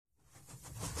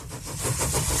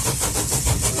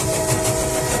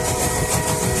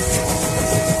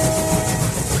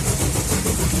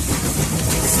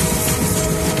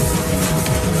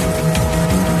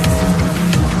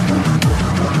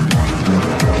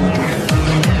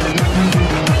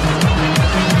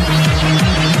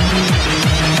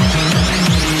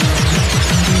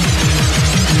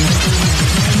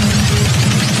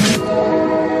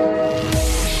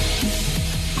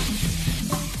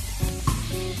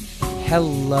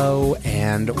Hello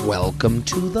and welcome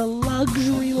to the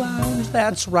Luxury Lounge.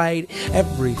 That's right.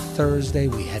 Every Thursday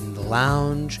we head in the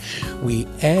lounge. We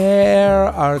air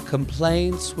our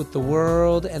complaints with the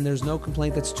world, and there's no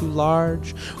complaint that's too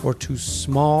large or too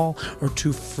small or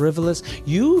too frivolous.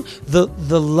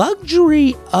 The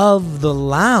luxury of the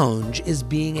lounge is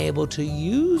being able to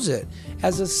use it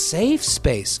as a safe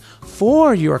space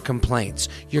for your complaints,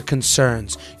 your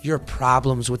concerns, your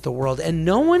problems with the world. And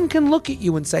no one can look at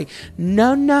you and say,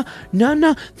 no,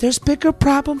 there's bigger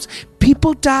problems.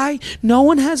 People die. No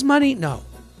one has money. No,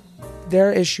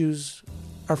 their issues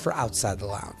are for outside the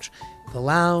lounge. The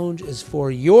lounge is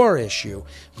for your issue,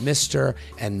 Mr.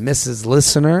 and Mrs.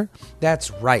 Listener.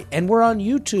 That's right. And we're on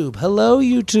YouTube. Hello,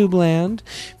 YouTube land.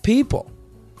 People,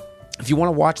 if you want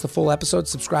to watch the full episode,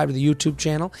 subscribe to the YouTube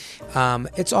channel.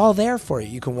 It's all there for you.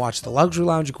 You can watch the Luxury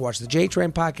Lounge. You can watch the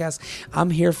J-Train podcast. I'm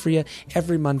here for you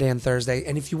every Monday and Thursday.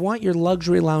 And if you want your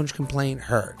Luxury Lounge complaint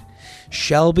heard,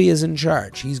 Shelby is in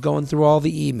charge. He's going through all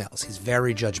the emails. He's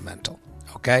very judgmental.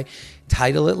 Okay?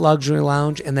 Title it Luxury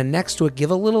Lounge, and then next to it, give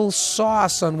a little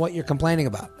sauce on what you're complaining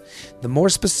about. The more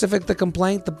specific the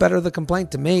complaint, the better the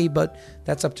complaint to me, but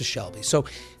that's up to Shelby. So,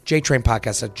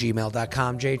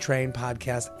 jtrainpodcast@gmail.com,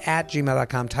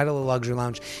 jtrainpodcast@gmail.com, title the Luxury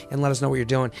Lounge, and let us know what you're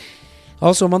doing.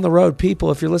 Also, I'm on the road.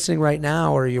 People, if you're listening right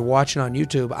now or you're watching on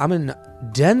YouTube, I'm in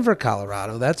Denver,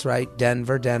 Colorado. That's right,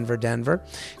 Denver.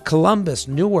 Columbus,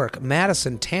 Newark,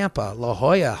 Madison, Tampa, La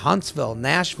Jolla, Huntsville,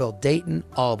 Nashville, Dayton,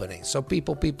 Albany. So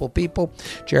people,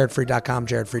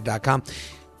 jaredfreed.com.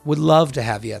 Would love to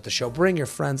have you at the show. Bring your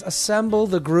friends. Assemble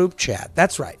the group chat.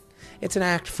 That's right. It's an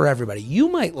act for everybody. You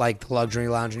might like the Luxury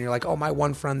Lounge and you're like, oh, my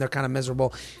one friend, they're kind of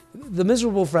miserable. The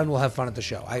miserable friend will have fun at the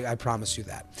show. I promise you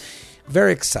that.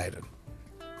 Very excited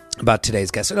about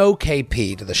today's guest, an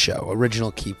OKP to the show,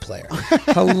 original key player,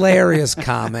 hilarious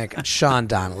comic, Sean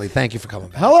Donnelly. Thank you for coming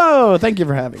back. Hello, thank you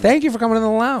for having me. Thank you for coming to the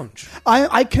lounge.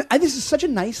 This is such a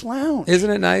nice lounge.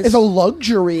 Isn't it nice? It's a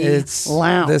luxury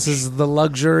lounge. This is the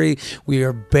luxury. We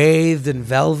are bathed in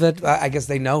velvet. I guess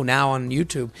they know now on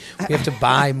YouTube. We have to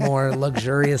buy more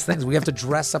luxurious things. We have to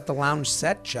dress up the lounge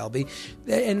set, Shelby.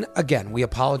 And again, we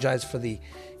apologize for the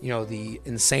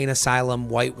insane asylum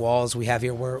white walls we have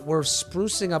here. We're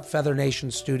sprucing up Feather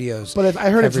Nation Studios. But I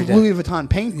heard it's Louis Vuitton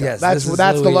paint. Yes, that's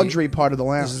the luxury part of the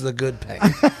lounge. This is the good paint.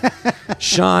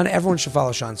 Sean, everyone should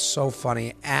follow Sean. So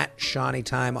funny at Shawnee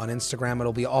Time on Instagram.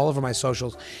 It'll be all over my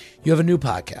socials. You have a new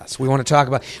podcast. We want to talk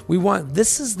about.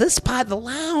 The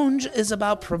lounge is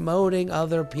about promoting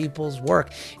other people's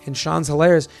work. And Sean's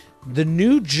hilarious. The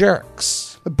New Jerks.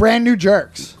 Brand New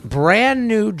Jerks. Brand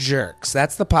New Jerks.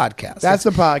 That's the podcast. That's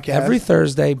the podcast. Every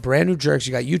Thursday, Brand New Jerks.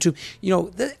 You got YouTube.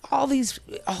 All these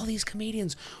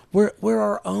comedians, we're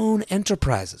our own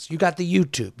enterprises. You got the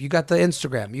YouTube. You got the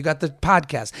Instagram. You got the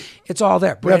podcast. It's all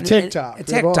there. We have TikTok.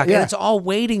 And it's all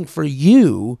waiting for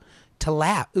you to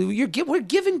laugh. We're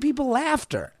giving people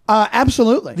laughter.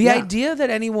 Absolutely. The idea that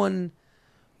anyone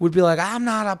would be like, I'm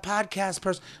not a podcast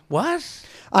person. What?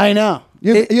 I know.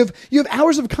 You have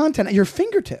hours of content at your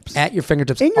fingertips. At your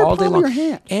fingertips. In your all day palm long. of your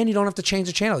hand. And you don't have to change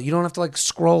the channel. You don't have to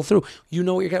scroll through. You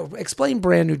know what you're getting. Explain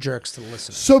Brand New Jerks to the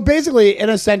listeners. So basically, in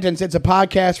a sentence, it's a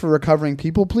podcast for recovering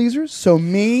people pleasers. So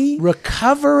me...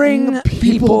 Recovering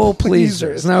people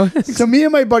pleasers. No. So me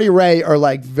and my buddy Ray are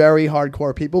very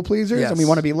hardcore people pleasers. Yes. And we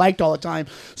want to be liked all the time.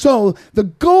 So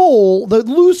the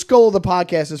loose goal of the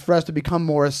podcast is for us to become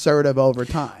more assertive over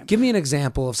time. Give me an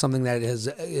example of something that is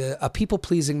a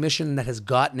people-pleasing mission that has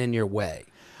gotten in your way.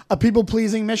 A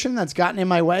people-pleasing mission that's gotten in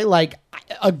my way, like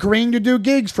agreeing to do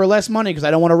gigs for less money because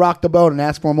I don't want to rock the boat and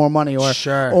ask for more money, or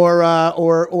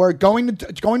going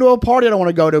to a party I don't want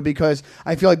to go to because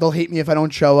I feel like they'll hate me if I don't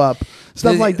show up.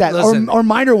 Stuff like that, or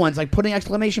minor ones like putting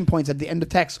exclamation points at the end of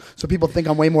text so people think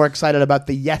I'm way more excited about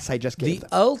the yes I just gave them.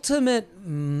 The ultimate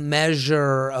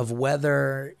measure of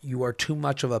whether you are too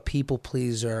much of a people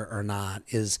pleaser or not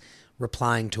is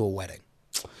replying to a wedding.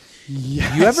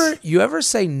 Yes. You ever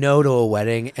say no to a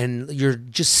wedding and you're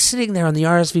just sitting there on the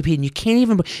RSVP and you can't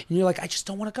even, and you're like, I just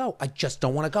don't want to go. I just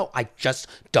don't want to go. I just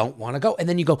don't want to go. And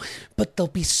then you go, but they'll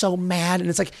be so mad. And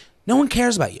it's like, no one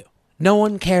cares about you. No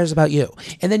one cares about you.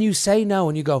 And then you say no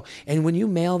and you go, and when you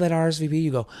mail that RSVP,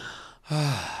 you go,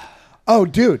 oh,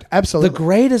 dude, absolutely. The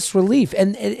greatest relief.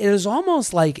 And it is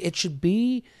almost like it should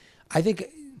be, I think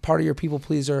part of your people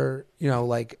pleaser,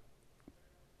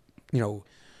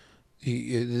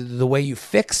 the way you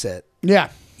fix it,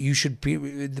 you should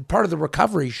be, part of the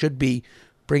recovery should be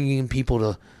bringing in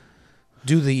people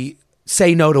to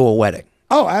say no to a wedding.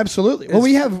 Oh, absolutely. Well,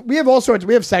 we have all sorts.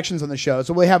 We have sections on the show.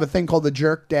 So we have a thing called the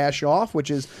Jerk Dash Off, which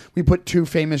is we put two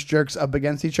famous jerks up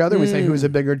against each other. We say who's a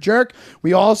bigger jerk.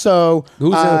 We also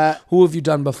who have you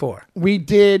done before? We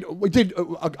did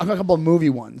a couple of movie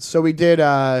ones. So we did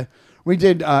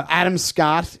Adam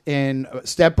Scott in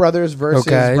Step Brothers versus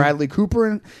Bradley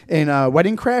Cooper in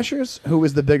Wedding Crashers. Who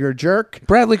was the bigger jerk?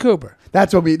 Bradley Cooper.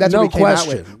 That's what we came out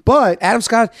with. But Adam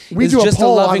Scott is just a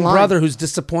loving brother who's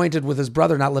disappointed with his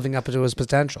brother not living up to his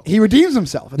potential. He redeems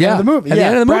himself at the end of the movie. At the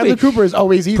end of the movie. Bradley Cooper is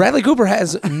always evil. Bradley Cooper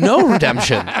has no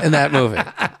redemption in that movie.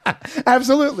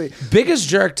 Absolutely. Biggest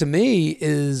jerk to me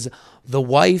is the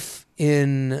wife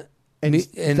in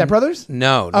Step Brothers?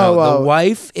 No. The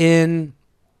wife in...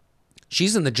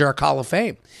 She's in the Jerk Hall of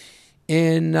Fame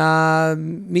in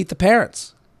Meet the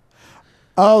Parents.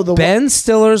 Oh, Ben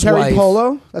Stiller's Terry wife.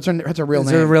 Polo? That's her real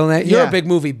name. Her real name? Yeah. You're a big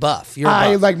movie buff.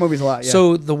 I like movies a lot, yeah.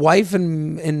 So the wife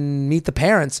in Meet the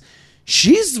Parents,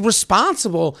 she's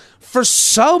responsible for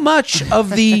so much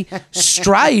of the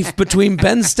strife between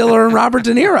Ben Stiller and Robert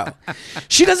De Niro.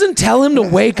 She doesn't tell him to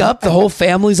wake up. The whole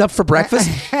family's up for breakfast.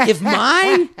 If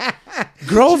my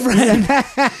girlfriend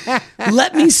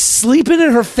let me sleep in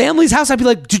at her family's house, I'd be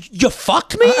like, you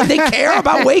fucked me? They care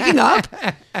about waking up?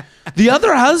 The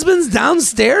other husband's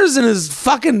downstairs in his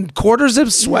fucking quarter zip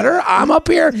sweater. I'm up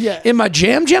here in my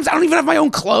jams. I don't even have my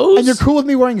own clothes. And you're cool with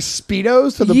me wearing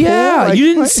Speedos to the pool? Yeah, you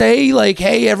didn't say like,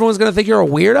 hey, everyone's going to think you're a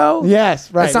weirdo?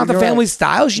 Yes, right. That's not the family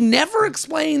style. She never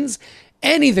explains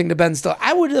anything to Ben Stiller.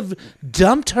 I would have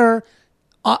dumped her.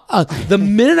 The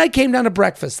minute I came down to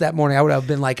breakfast that morning, I would have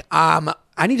been like,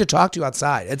 I need to talk to you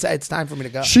outside. It's time for me to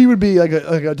go. She would be like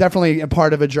definitely a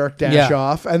part of a Jerk Dash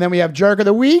Off. And then we have Jerk of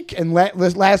the Week. And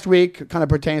last week, kind of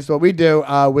pertains to what we do,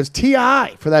 was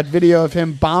T.I. for that video of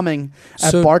him bombing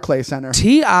at Barclays Center.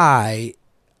 T.I.,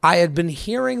 I had been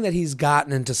hearing that he's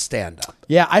gotten into stand-up.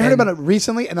 Yeah, I heard about it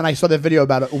recently, and then I saw the video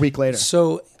about it a week later.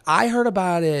 So I heard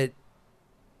about it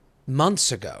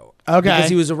months ago. Okay. Because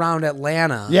he was around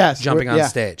Atlanta jumping on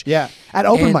stage. Yeah. At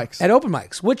open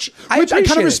mics. Which I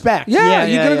kind of respect. Yeah,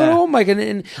 you're going to go to open mic.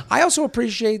 And I also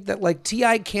appreciate that like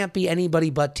T.I. can't be anybody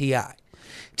but T.I.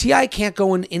 T.I. can't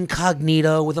go in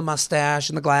incognito with a mustache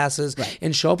and the glasses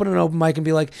and show up at an open mic and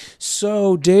be like,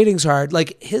 so dating's hard.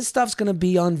 Like his stuff's going to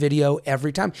be on video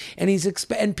every time. And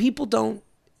and people don't,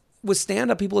 with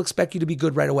stand-up, people expect you to be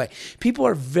good right away. People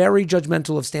are very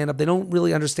judgmental of stand-up. They don't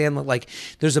really understand that, like,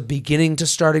 there's a beginning to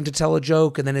starting to tell a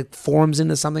joke, and then it forms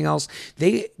into something else.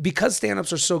 Because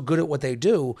stand-ups are so good at what they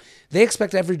do, they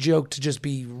expect every joke to just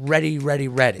be ready.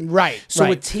 Right. So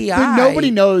with T.I., nobody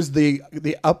knows the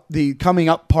coming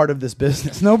up part of this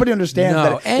business. Nobody understands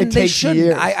that it takes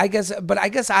years. I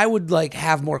guess I would like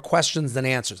have more questions than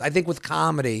answers. I think with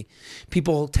comedy,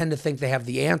 people tend to think they have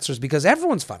the answers because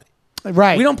everyone's funny.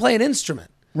 Right. We don't play an instrument.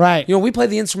 Right. We play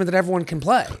the instrument that everyone can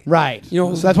play. Right.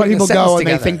 So that's why people go and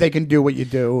they think they can do what you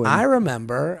do. I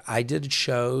remember I did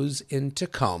shows in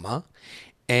Tacoma,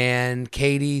 and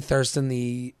Katie Thurston,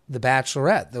 the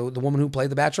Bachelorette, the woman who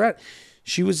played the Bachelorette,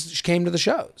 she came to the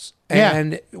shows.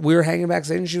 And we were hanging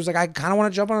backstage, and she was like, I kind of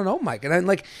want to jump on an open mic. And then,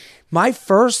 like, my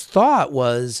first thought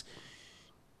was,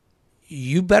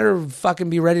 you better fucking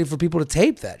be ready for people to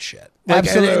tape that shit. Like,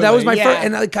 absolutely. That was my first,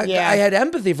 and I had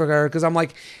empathy for her because I'm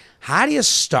like, how do you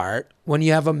start when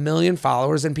you have 1 million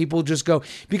followers and people just go,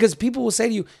 because people will say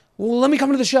to you, well, let me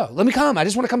come to the show. Let me come. I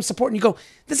just want to come support. And you go,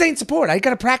 this ain't support. I got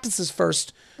to practice this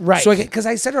first. Right. So because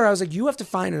I said to her, I was like, you have to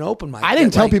find an open mic. I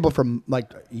didn't tell people for like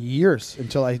years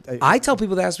until I tell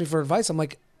people that ask me for advice. I'm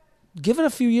like, give it a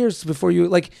few years before you,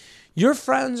 like, your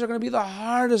friends are going to be the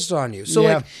hardest on you. So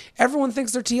like everyone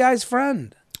thinks they're T.I.'s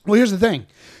friend. Well, here's the thing.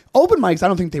 Open mics, I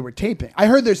don't think they were taping. I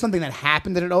heard there's something that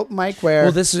happened at an open mic where...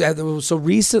 Well, this is... So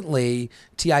recently,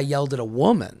 T.I. yelled at a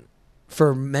woman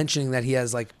for mentioning that he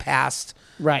has like past...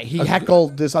 Right. He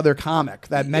heckled this other comic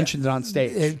that mentioned it on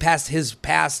stage. His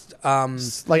past...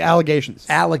 like allegations.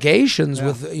 Allegations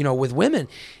with women.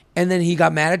 And then he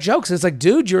got mad at jokes. It's like,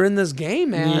 dude, you're in this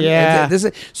game, man. Yeah.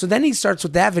 So then he starts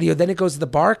with that video. Then it goes to the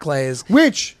Barclays.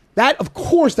 Which, of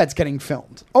course, that's getting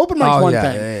filmed. Open mic's one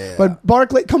thing. Yeah. But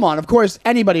Barclays, come on. Of course,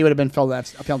 anybody would have been filmed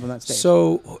on that stage.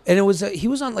 So, and it was, he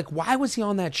was on, like, why was he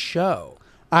on that show?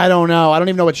 I don't know. I don't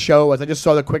even know what show it was. I just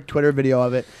saw the quick Twitter video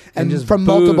of it. And just from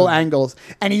multiple angles.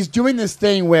 And he's doing this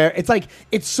thing where it's like,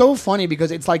 it's so funny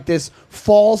because it's like this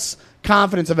false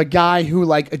confidence of a guy who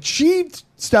like achieved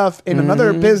stuff in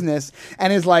another business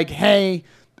and is like, hey,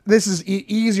 this is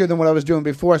easier than what I was doing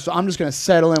before, so I'm just going to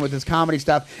settle in with this comedy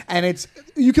stuff. And it's,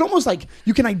 you can almost like,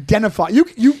 you can identify,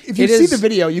 if you see the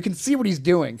video, you can see what he's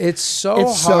doing. It's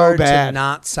so hard to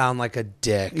not sound like a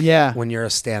dick when you're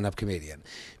a stand-up comedian,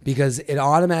 because it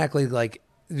automatically, like,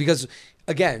 because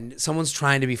again, someone's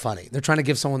trying to be funny. They're trying to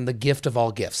give someone the gift of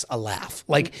all gifts, a laugh.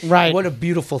 Like, what a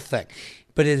beautiful thing.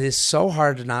 But it is so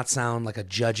hard to not sound like a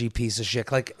judgy piece of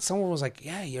shit. Like, someone was like,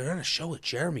 yeah, you're on a show with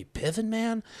Jeremy Piven,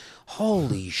 man?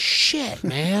 Holy shit,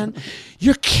 man.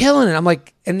 You're killing it. I'm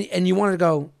like, and you wanted to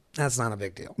go, that's not a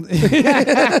big deal. Like,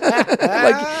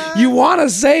 you want to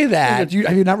say that. Have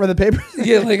you not read the paper?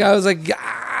 Yeah, like, I was like,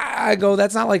 I go,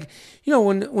 that's not like... You know,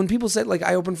 when people said, like,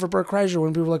 I opened for Burt Kreischer,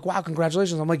 when people were like, wow,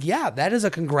 congratulations. I'm like, yeah, that is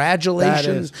a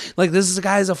congratulations. Like, this is a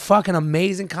guy's a fucking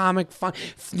amazing comic, fun,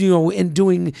 you know, and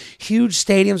doing huge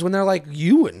stadiums when they're like,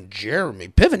 you and Jeremy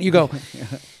Piven. You go,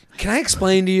 can I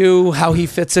explain to you how he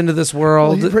fits into this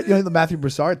world? Well, you know the Matthew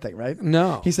Broussard thing, right?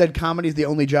 No. He said comedy is the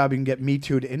only job you can get Me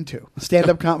Too'd into.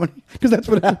 Stand-up comedy. Because that's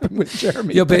what happened with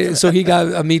Jeremy. Yeah, but, so he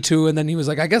got a Me Too, and then he was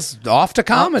like, I guess off to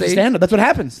comedy. Stand-up. That's what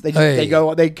happens. They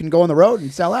can go on the road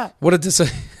and sell out. What a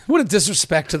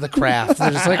disrespect to the craft.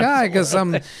 They're just like, I guess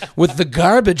I'm with the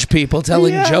garbage people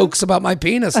telling jokes about my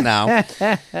penis now.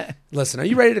 Listen, are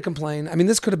you ready to complain? I mean,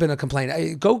 this could have been a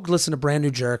complaint. Go listen to Brand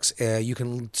New Jerks. You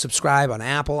can subscribe on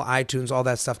Apple, iTunes, all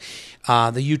that stuff.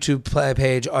 The YouTube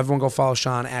page. Everyone go follow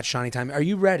Sean at Shawnee Time. Are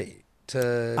you ready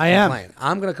to complain?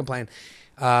 I'm going to complain.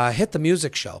 Hit the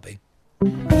music, Shelby.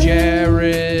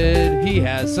 Jared, he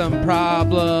has some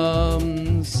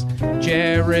problems.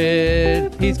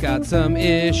 Jared, he's got some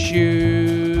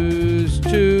issues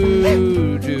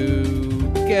to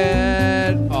do.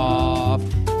 Get off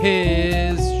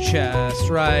his chest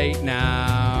right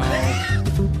now.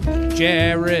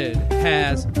 Jared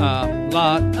has a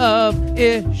lot of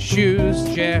issues.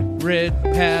 Jared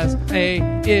has a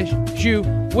issue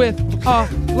with a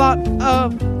lot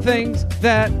of things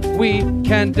that we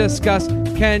can discuss.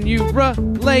 Can you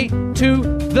relate to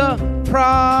the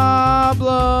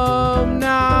problem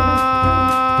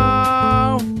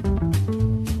now?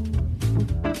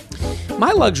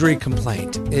 My luxury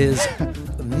complaint is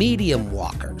medium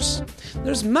walkers.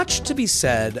 There's much to be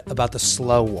said about the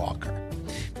slow walker.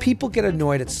 People get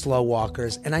annoyed at slow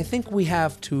walkers, and I think we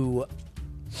have to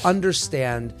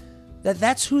understand that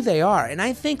that's who they are. And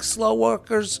I think slow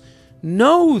walkers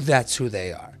know that's who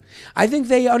they are. I think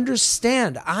they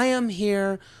understand. I am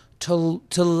here to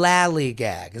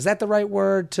lollygag. Is that the right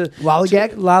word? To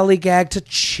lollygag? Lollygag, to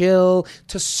chill,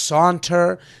 to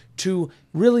saunter, to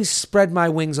really spread my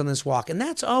wings on this walk. And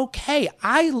that's okay.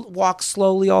 I walk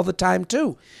slowly all the time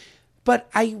too. But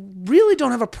I really don't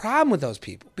have a problem with those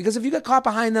people, because if you get caught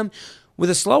behind them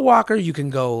with a slow walker, you can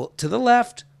go to the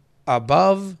left,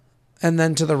 above, and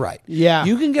then to the right. Yeah.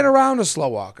 You can get around a slow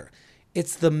walker.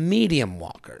 It's the medium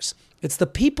walkers. It's the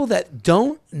people that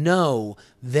don't know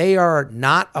they are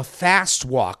not a fast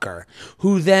walker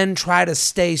who then try to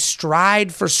stay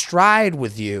stride for stride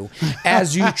with you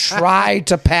as you try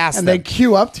to pass and them. And they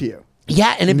queue up to you.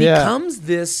 Yeah, and it becomes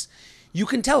this... You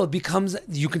can tell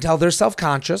they're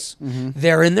self-conscious. Mm-hmm.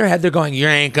 They're in their head. They're going, you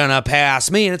ain't going to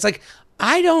pass me. And it's like,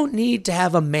 I don't need to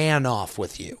have a man off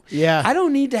with you. Yeah. I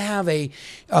don't need to have a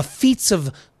feats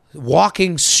of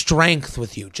walking strength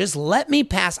with you. Just let me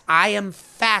pass. I am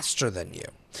faster than you.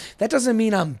 That doesn't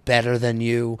mean I'm better than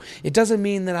you. It doesn't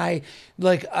mean that I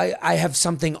have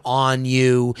something on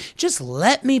you. Just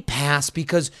let me pass,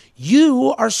 because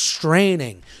you are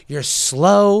straining your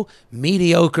slow,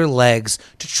 mediocre legs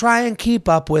to try and keep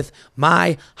up with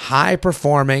my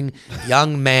high-performing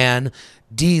young man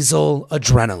diesel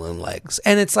adrenaline legs.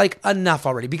 And it's like, enough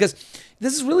already, because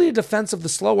this is really a defense of the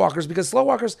slow walkers, because slow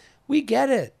walkers, we get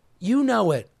it. You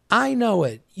know it. I know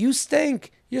it. You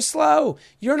stink. You're slow.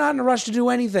 You're not in a rush to do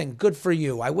anything. Good for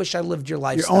you. I wish I lived your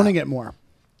lifestyle. You're owning it more.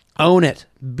 Own it.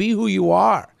 Be who you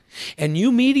are. And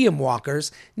you medium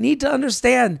walkers need to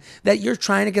understand that you're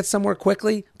trying to get somewhere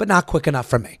quickly, but not quick enough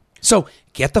for me. So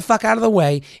get the fuck out of the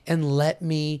way and let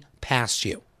me pass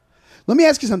you. Let me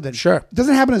ask you something. Sure. It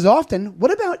doesn't happen as often.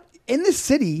 What about in the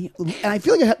city? And I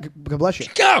feel like God bless you.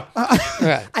 Go.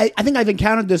 I think I've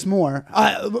encountered this more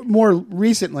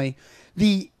recently.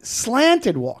 The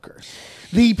slanted walkers.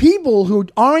 The people who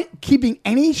aren't keeping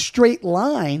any straight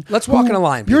line. Let's walk in a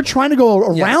line. You're trying to go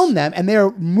around them, and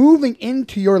they're moving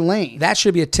into your lane. That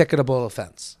should be a ticketable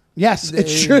offense. Yes, it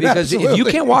should. Because absolutely. if you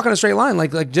can't walk in a straight line,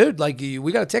 dude,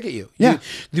 we got to ticket you. Yeah.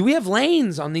 We have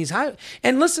lanes on these highways.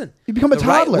 And listen, you become a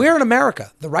toddler. We're in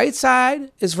America. The right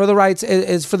side is for the right,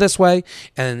 is for this way,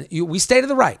 and we stay to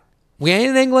the right. We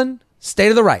ain't in England. Stay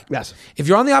to the right. Yes. If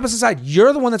you're on the opposite side,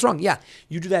 you're the one that's wrong. Yeah.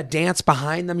 You do that dance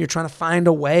behind them. You're trying to find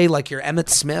a way, like you're Emmitt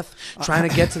Smith, trying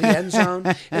to get to the end zone.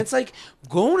 And it's like,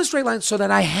 go in a straight line so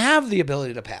that I have the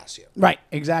ability to pass you. Right.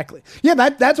 Exactly. Yeah.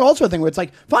 That's also a thing where it's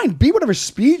like, fine, be whatever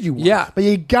speed you want. Yeah. But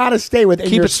you got to stay within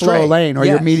Keep your it slow straight. lane or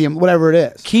your medium, whatever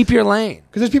it is. Keep your lane.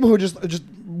 Because there's people who are just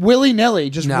willy-nilly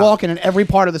just walking in every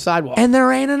part of the sidewalk. And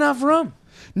there ain't enough room.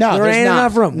 No, there ain't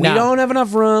enough room. No. We don't have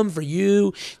enough room for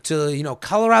you to,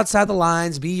 color outside the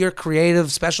lines, be your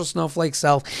creative, special snowflake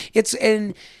self. It's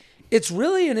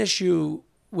really an issue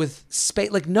with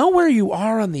space. Like, know where you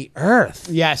are on the earth.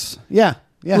 Yes. Yeah.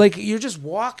 Yeah. Like, you're just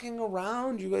walking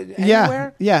around. You go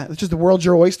anywhere. Yeah. It's just the world's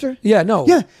your oyster. Yeah. No.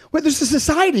 Yeah. Well, there's a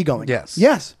society going. Yes.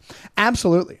 Yes.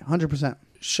 Absolutely. 100%.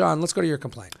 Sean, let's go to your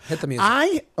complaint. Hit the music.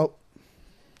 Do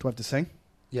I have to sing?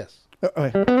 Yes.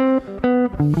 Okay.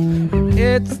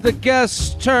 It's the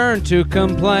guest's turn to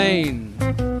complain.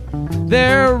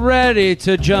 They're ready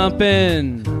to jump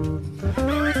in.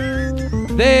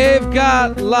 They've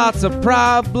got lots of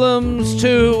problems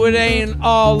too. It ain't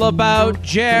all about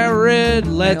Jared.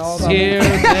 Let's hear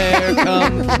their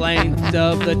complaint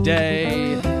of the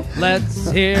day. Let's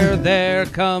hear their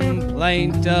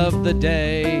complaint of the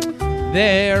day.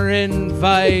 They're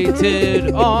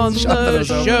invited on the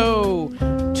show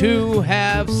to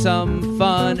have some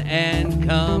fun and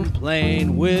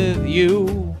complain with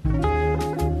you.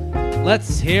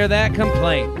 Let's hear that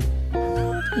complaint.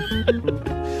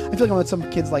 I feel like I'm at some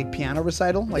kid's piano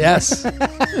recital. Yes.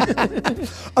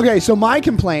 Okay, so my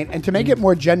complaint, and to make it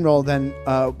more general than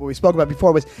what we spoke about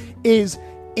before, is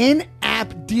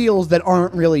in-app deals that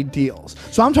aren't really deals.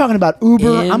 So I'm talking about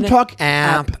Uber. I'm talking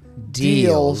app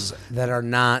deals that are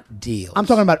not deals. I'm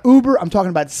talking about Uber. I'm talking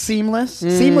about Seamless.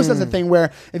 Seamless is a thing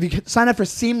where if you sign up for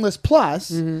Seamless Plus,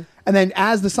 and then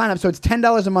as the sign up, so it's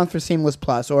 $10 a month for Seamless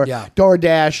Plus or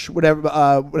DoorDash,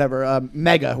 whatever,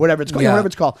 Mega, whatever it's called, whatever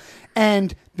it's called,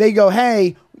 and they go,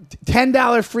 hey,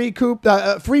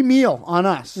 $10 free meal on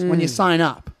us when you sign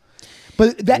up.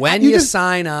 But when you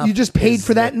sign up, you just paid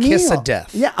for that meal. Kiss of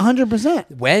death. Yeah,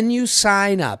 100%. When you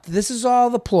sign up, this is all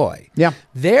the ploy. Yeah.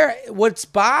 What's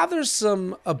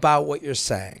bothersome about what you're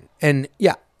saying, and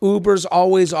Uber's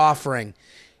always offering,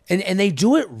 and they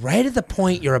do it right at the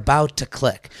point you're about to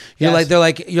click. You're like,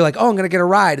 oh, I'm gonna get a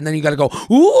ride, and then you got to go,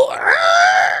 ooh.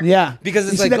 Yeah,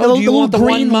 because it's you like, do you want the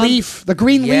green leaf? The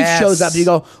green leaf shows up. You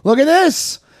go, look at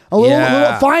this. A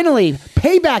little, finally,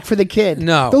 payback for the kid.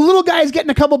 No. The little guy is getting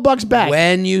a couple bucks back.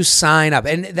 When you sign up,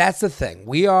 and that's the thing.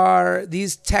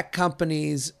 These tech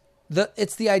companies,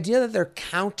 it's the idea that they're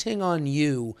counting on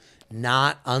you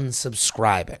not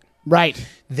unsubscribing. Right.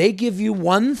 They give you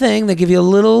one thing. They give you a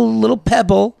little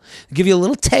pebble, give you a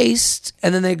little taste,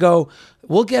 and then they go,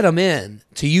 we'll get them in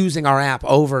to using our app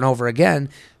over and over again.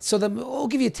 So then we'll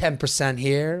give you 10%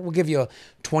 here. We'll give you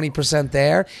 20%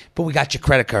 there, but we got your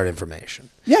credit card information.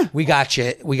 Yeah. We got you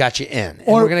in. And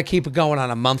we're going to keep it going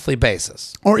on a monthly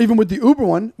basis. Or even with the Uber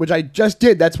one, which I just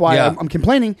did, that's why I'm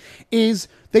complaining, is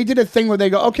they did a thing where they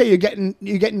go, okay, you're getting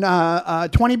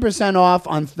 20% off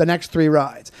on the next 3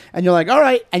 rides. And you're like, all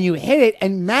right, and you hit it,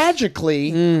 and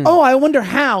magically, I wonder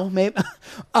how, maybe,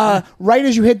 right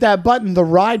as you hit that button, the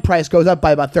ride price goes up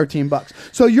by about $13.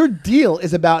 So your deal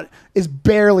is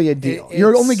barely a deal.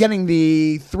 You're only getting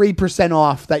the 3%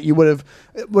 off that you would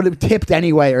have tipped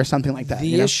anyway or something like that.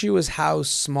 The issue is how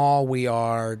small we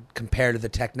are compared to the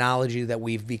technology that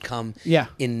we've become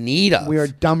in need of. We are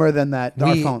dumber than that.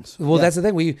 Our phones. Well, that's the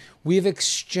thing. We've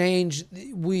exchanged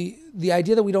the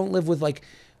idea that we don't live with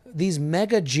these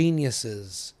mega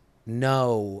geniuses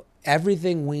know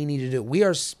everything we need to do. We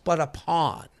are but a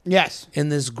pawn. Yes. In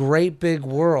this great big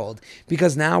world,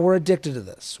 because now we're addicted to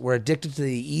this. We're addicted to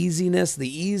the easiness, the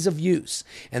ease of use.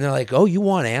 And they're like, oh, you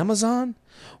want Amazon?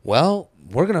 Well,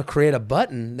 we're going to create a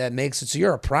button that makes it so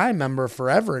you're a Prime member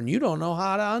forever and you don't know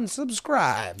how to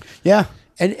unsubscribe. Yeah.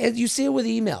 And you see it with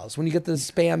emails when you get the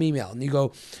spam email and you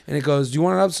go, and it goes, do you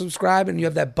want to unsubscribe? And you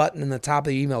have that button in the top of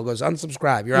the email. It goes,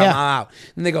 unsubscribe. You're out.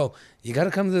 And they go, you got to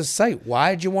come to this site.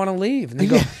 Why'd you want to leave? And they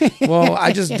go, well,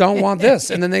 I just don't want this.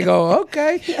 And then they go,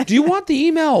 okay. Do you want the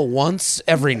email once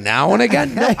every now and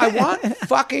again? No, I want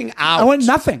fucking out. I want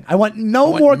nothing. I want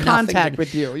no more contact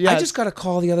with you. Yes. I just got a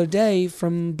call the other day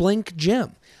from Blink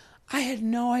Gym. I had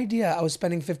no idea I was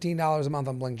spending $15 a month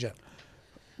on Blink Gym.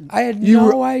 I had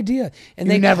no idea. And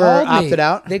they never opted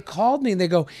out? They called me and they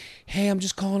go, hey, I'm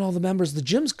just calling all the members. The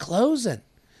gym's closing.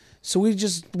 So we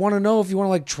just want to know if you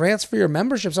want to transfer your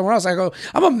membership somewhere else. I go,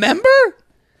 I'm a member?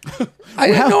 I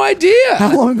had no idea.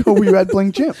 How long ago were you at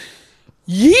Blink Gym?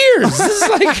 Years. This is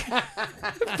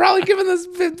probably giving this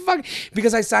fuck,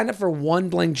 because I signed up for one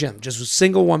Blink Gym, just a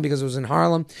single one, because it was in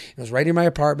Harlem. It was right in my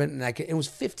apartment, and it was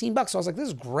 $15. So I was like, this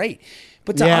is great.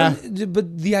 But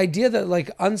but the idea that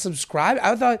unsubscribe,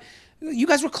 I thought you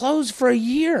guys were closed for a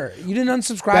year. You didn't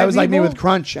unsubscribe. That was like me with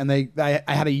Crunch, and I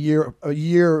had a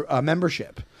year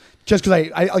membership Just because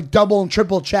I like double and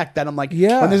triple checked that I'm like,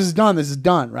 when this is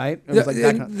done, right? It was like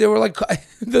that they were like,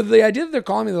 the idea that they're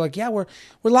calling me, they're like, yeah, we're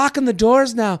locking the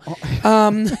doors now.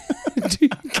 You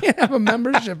can't have a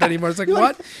membership anymore. It's like,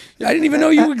 what? I didn't even know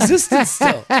you existed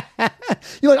still.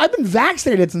 You're like, I've been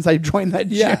vaccinated since I joined that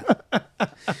gym.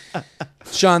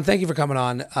 Sean, thank you for coming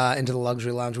on into the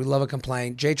Luxury Lounge. We love a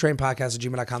complaint.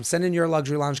 jtrainpodcast@gmail.com. Send in your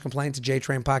Luxury Lounge complaint to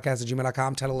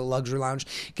jtrainpodcast@gmail.com. Title it Luxury Lounge.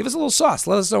 Give us a little sauce.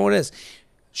 Let us know what it is.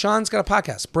 Sean's got a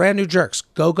podcast, Brand New Jerks.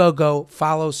 Go.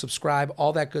 Follow, subscribe,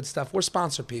 all that good stuff. We're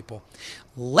sponsored people.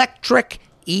 Electric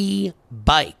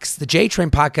E-Bikes. The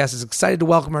J-Train podcast is excited to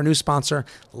welcome our new sponsor,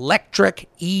 Electric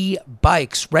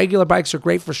E-Bikes. Regular bikes are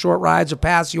great for short rides or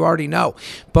paths you already know.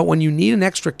 But when you need an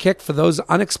extra kick for those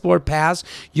unexplored paths,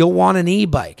 you'll want an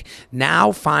e-bike.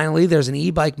 Now, finally, there's an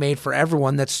e-bike made for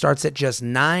everyone that starts at just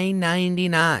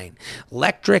 $9.99.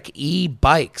 Electric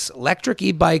E-Bikes. Electric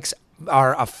E-Bikes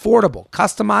are affordable,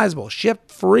 customizable,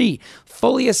 ship-free,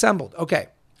 fully assembled. Okay,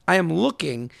 I am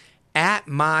looking at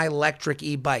my electric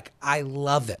e-bike. I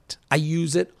love it. I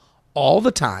use it all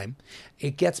the time.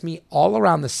 It gets me all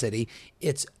around the city.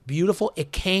 It's beautiful.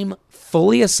 It came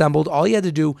fully assembled. All you had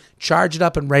to do, charge it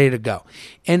up and ready to go.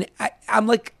 And I'm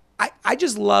like, I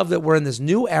just love that we're in this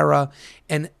new era.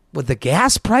 And with the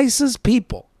gas prices,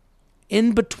 people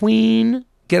in between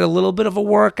get a little bit of a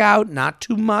workout, not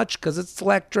too much because it's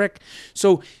electric.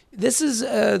 So this is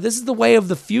the way of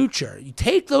the future. You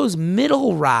take those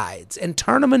middle rides and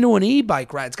turn them into an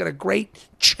e-bike ride. It's got a great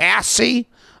chassis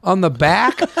on the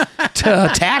back to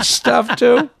attach stuff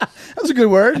to. That was a good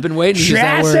word. I've been waiting to use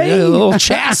that word. A little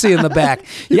chassis in the back.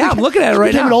 Yeah, I'm looking at it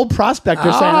right now. An old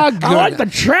prospector saying, I like the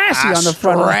chassis on the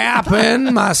front. Strap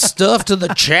in my stuff to the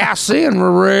chassis and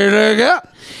we're ready to go.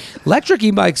 Electric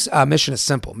e-bikes mission is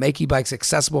simple. Make e-bikes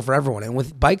accessible for everyone. And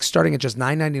with bikes starting at just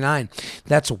 $9.99,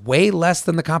 that's way less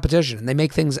than the competition. And they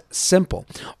make things simple.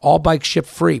 All bikes ship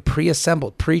free,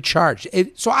 pre-assembled, pre-charged.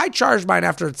 So I charged mine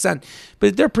after it's sent,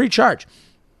 but they're pre-charged.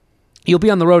 You'll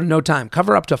be on the road in no time.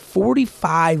 Cover up to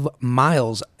 45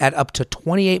 miles at up to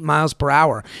 28 miles per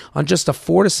hour on just a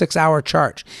 4 to 6 hour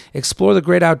charge. Explore the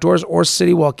great outdoors or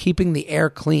city while keeping the air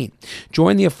clean.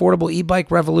 Join the affordable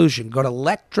e-bike revolution. Go to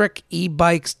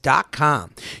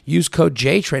electricebikes.com. Use code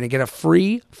JTRAIN and get a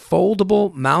free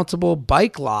foldable mountable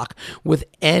bike lock with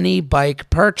any bike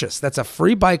purchase. That's a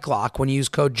free bike lock when you use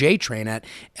code JTRAIN at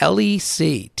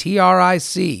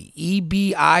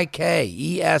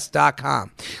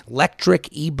electricebikes.com.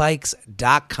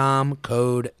 electricebikes.com,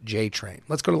 code JTRAIN.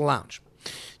 Let's go to the lounge.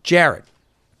 Jared,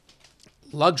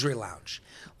 Luxury Lounge,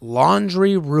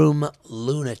 laundry room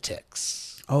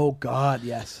lunatics. Oh, God,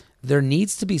 yes. There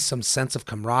needs to be some sense of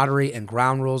camaraderie and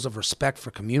ground rules of respect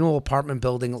for communal apartment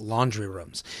building laundry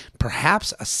rooms.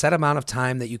 Perhaps a set amount of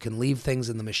time that you can leave things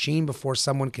in the machine before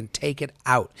someone can take it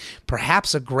out.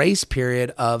 Perhaps a grace period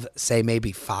of, say,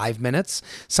 maybe 5 minutes.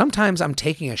 Sometimes I'm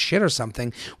taking a shit or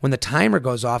something when the timer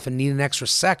goes off and need an extra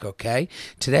sec, okay?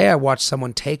 Today I watched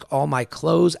someone take all my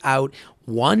clothes out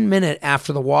 1 minute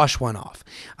after the wash went off.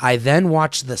 I then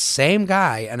watched the same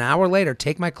guy an hour later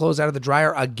take my clothes out of the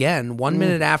dryer again 1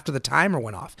 minute after the timer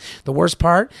went off. The worst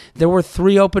part, there were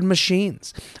 3 open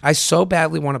machines. I so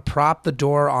badly want to prop the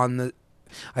door on the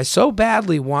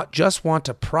want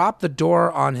to prop the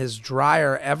door on his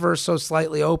dryer ever so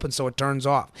slightly open so it turns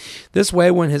off. This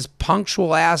way, when his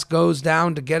punctual ass goes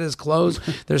down to get his clothes,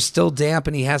 they're still damp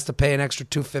and he has to pay an extra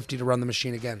 $250 to run the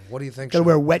machine again. What do you think? Gotta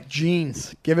wear wet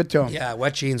jeans. Give it to him. Yeah,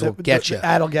 wet jeans will get you.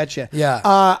 That'll get you. Yeah.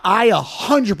 I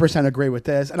 100% agree with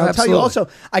this, and I'll tell you also,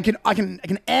 I can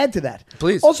add to that.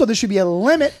 Please. Also, there should be a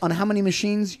limit on how many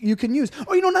machines you can use.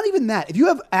 Or not even that. If you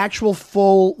have actual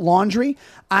full laundry,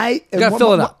 you gotta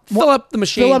fill it up. Fill up the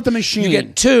machine. Fill up the machine. You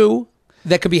get 2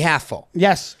 that could be half full.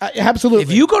 Yes, absolutely.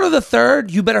 If you go to the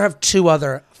third, you better have 2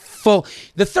 other full.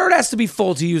 The third has to be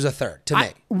full to use a third, to me.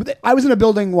 I was in a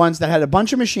building once that had a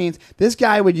bunch of machines. This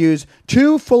guy would use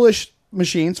 2 fullish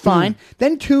machines, fine.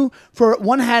 Then 2 for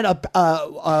one had a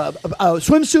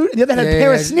swimsuit, and the other had a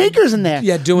pair of sneakers in there.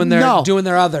 Yeah, doing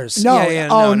their others.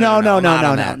 No.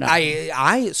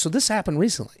 No. So this happened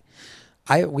recently.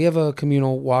 We have a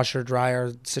communal washer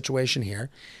dryer situation here.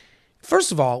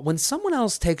 First of all, when someone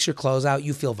else takes your clothes out,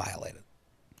 you feel violated.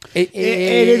 It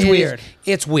is weird.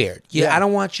 It's weird. I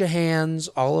don't want your hands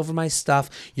all over my stuff.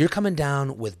 You're coming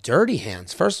down with dirty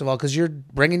hands, first of all, because you're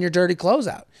bringing your dirty clothes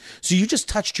out. So you just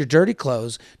touched your dirty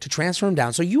clothes to transfer them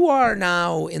down. So you are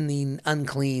now in the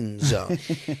unclean zone.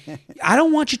 I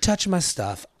don't want you touching my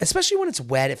stuff, especially when it's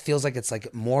wet. It feels like it's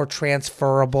like more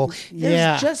transferable.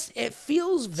 It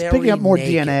feels very picking up more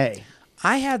naked. DNA.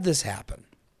 I had this happen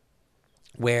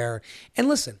where, and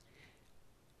listen,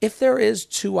 if there is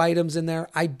 2 items in there,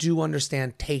 I do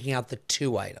understand taking out the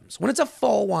 2 items. When it's a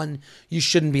full one, you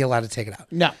shouldn't be allowed to take it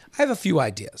out. No. I have a few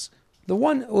ideas.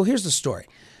 Here's the story.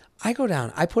 I go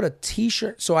down, I put a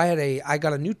t-shirt. So I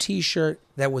got a new t-shirt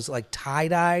that was like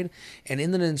tie-dyed. And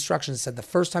in the instructions said the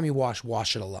first time you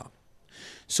wash it alone.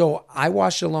 So I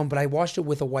washed it alone, but I washed it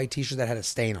with a white t-shirt that had a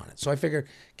stain on it. So I figured,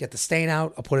 get the stain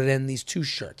out. I'll put it in these 2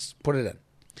 shirts, put it in.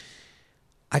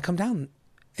 I come down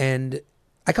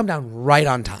right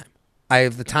on time. I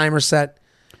have the timer set,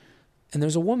 and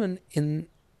there's a woman in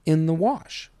the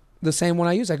wash, the same one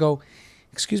I use. I go,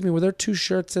 excuse me, were there 2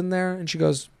 shirts in there? And she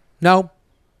goes, no.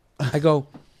 I go,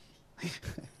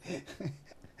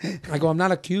 I'm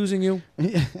not accusing you,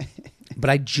 but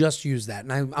I just used that,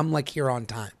 and I'm like here on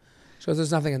time. She goes,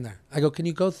 there's nothing in there. I go, can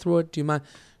you go through it? Do you mind?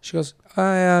 She goes, oh,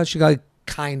 yeah. She like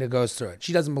kind of goes through it.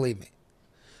 She doesn't believe me.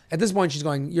 At this point, she's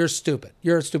going, you're stupid.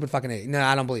 You're a stupid fucking idiot. No,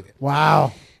 I don't believe you.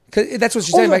 Wow. Cause that's what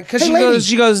she's saying. Because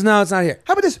she goes, no, it's not here.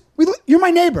 How about this? You're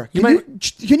my neighbor.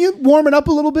 Can you warm it up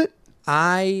a little bit?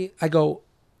 I go,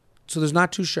 so there's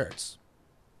not 2 shirts.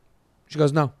 She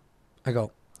goes, no. I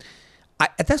go,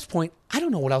 at this point, I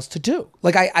don't know what else to do.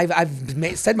 Like I've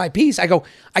said my piece. I go,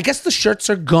 I guess the shirts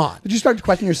are gone. Did you start to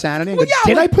question your sanity? Well, yeah,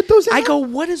 did I put those in? I go,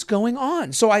 what is going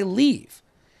on? So I leave.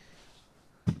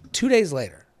 2 days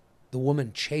later, the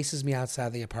woman chases me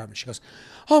outside the apartment. She goes,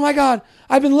 oh my God,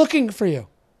 I've been looking for you.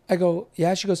 I go,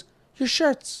 yeah. She goes, your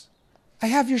shirts. I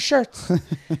have your shirts.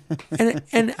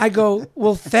 and I go,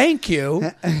 well, thank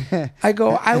you. I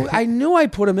go, I knew I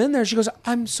put them in there. She goes,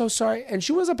 I'm so sorry. And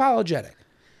she was apologetic.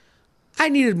 I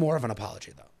needed more of an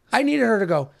apology, though. I needed her to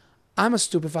go, I'm a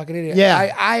stupid fucking idiot.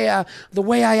 Yeah. The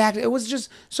way I acted, it was just,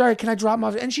 sorry, can I drop them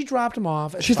off? And she dropped them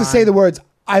off. She has to say the words,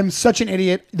 I'm such an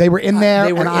idiot. They were in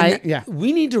there.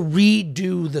 We need to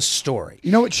redo the story.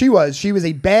 You know what she was? She was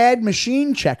a bad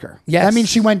machine checker. Yes. That means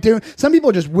she went down. Some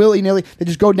people just willy-nilly, they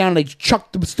just go down and they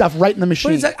chuck the stuff right in the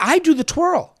machine. But I do the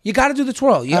twirl. You got to do the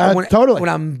twirl. Totally. When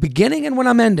I'm beginning and when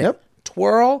I'm ending. Yep.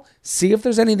 Twirl, see if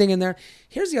there's anything in there.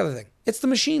 Here's the other thing. It's the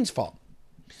machine's fault.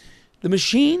 The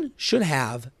machine should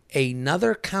have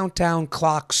another countdown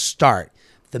clock start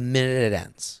the minute it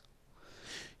ends.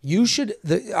 You should,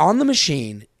 on the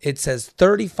machine, it says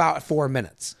 34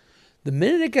 minutes. The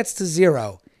minute it gets to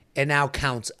 0, it now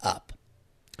counts up.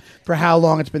 For how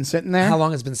long it's been sitting there? How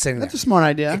long it's been sitting there. That's a smart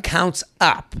idea. It counts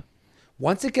up.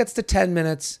 Once it gets to 10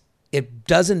 minutes, it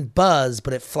doesn't buzz,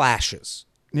 but it flashes.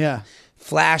 Yeah.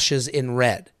 Flashes in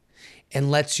red. And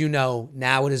lets you know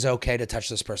now it is okay to touch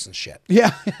this person's shit.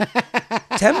 Yeah.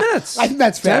 10 minutes. I think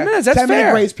that's fair. 10 minutes, that's 10 fair.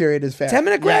 10-minute grace period is fair.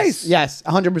 10-minute grace. Yes,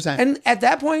 100%. And at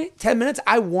that point, 10 minutes,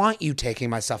 I want you taking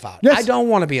myself out. Yes. I don't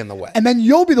want to be in the way. And then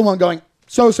you'll be the one going,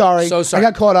 so sorry. So sorry. I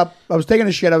got caught up. I was taking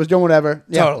a shit. I was doing whatever.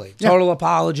 Yeah. Totally. Yeah. Total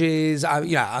apologies.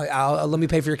 I'll let me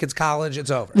pay for your kid's college.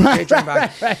 It's over. Right.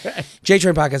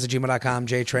 JTrainPodcast@gmail.com.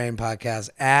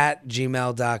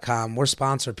 JTrainPodcast@gmail.com. We're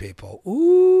sponsor people.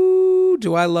 Ooh,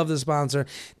 do I love the sponsor?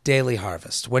 Daily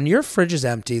Harvest. When your fridge is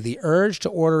empty, the urge to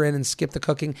order in and skip the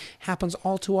cooking happens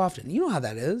all too often. You know how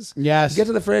that is. Yes. You get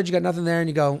to the fridge, you got nothing there, and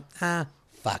you go,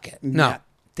 fuck it. No. Yeah.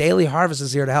 Daily Harvest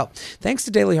is here to help. Thanks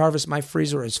to Daily Harvest, my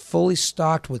freezer is fully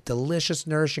stocked with delicious,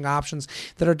 nourishing options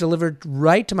that are delivered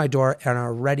right to my door and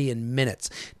are ready in minutes.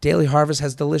 Daily Harvest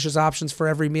has delicious options for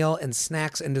every meal and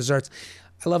snacks and desserts.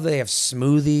 I love that they have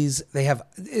smoothies.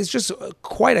 It's just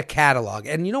quite a catalog.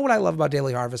 And you know what I love about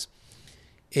Daily Harvest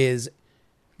is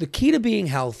the key to being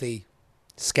healthy,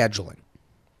 scheduling.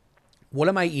 What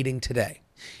am I eating today?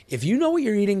 If you know what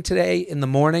you're eating today in the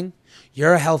morning,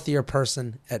 you're a healthier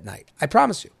person at night. I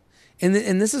promise you. And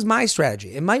this is my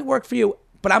strategy. It might work for you,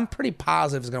 but I'm pretty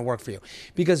positive it's going to work for you.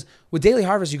 Because with Daily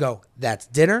Harvest, you go, that's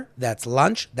dinner, that's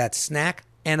lunch, that's snack,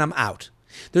 and I'm out.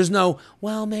 There's no,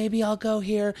 well, maybe I'll go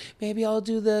here, maybe I'll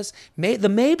do this.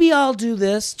 Maybe I'll do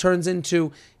this turns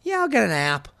into, yeah, I'll get an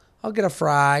app, I'll get a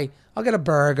fry, I'll get a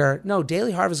burger. No,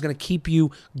 Daily Harvest is going to keep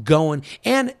you going.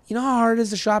 And you know how hard it is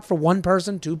to shop for one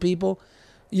person, 2 people?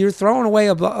 You're throwing away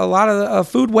a lot of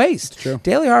food waste. It's true.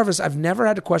 Daily Harvest, I've never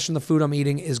had to question the food I'm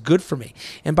eating is good for me.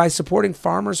 And by supporting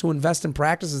farmers who invest in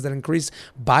practices that increase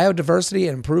biodiversity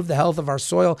and improve the health of our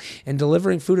soil and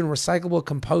delivering food in recyclable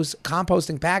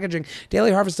composting packaging,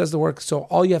 Daily Harvest does the work, so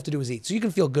all you have to do is eat. So you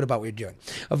can feel good about what you're doing.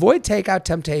 Avoid takeout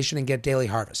temptation and get Daily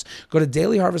Harvest. Go to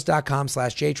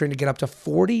dailyharvest.com/JTrain to get up to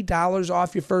 $40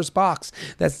 off your first box.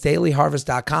 That's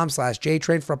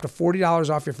dailyharvest.com/JTrain for up to $40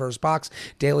 off your first box.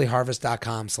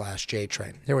 dailyharvest.com/JTrain.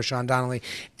 Here with Sean Donnelly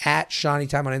at Shawnee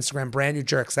Time on Instagram. Brand New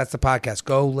Jerks. That's the podcast.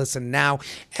 Go listen now.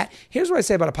 Here's what I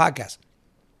say about a podcast.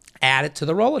 Add it to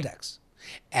the Rolodex.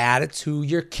 Add it to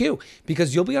your queue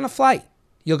because you'll be on a flight.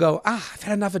 You'll go, I've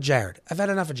had enough of Jared. I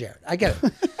get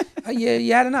it.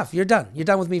 You had enough. You're done. You're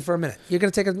done with me for a minute. You're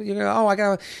gonna take a. You're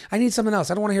gonna. I need something else.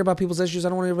 I don't want to hear about people's issues. I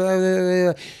don't want to hear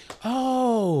about.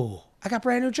 Oh, I got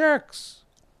brand new jerks.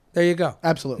 There you go.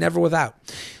 Absolutely. Never without.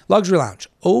 Luxury Lounge.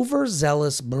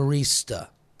 Overzealous barista.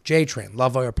 J-Train.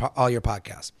 Love all your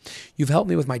podcasts. You've helped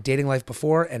me with my dating life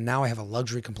before, and now I have a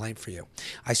luxury complaint for you.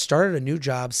 I started a new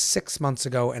job 6 months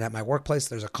ago, and at my workplace,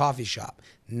 there's a coffee shop,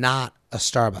 not a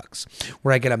Starbucks,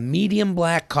 where I get a medium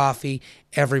black coffee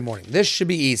every morning. This should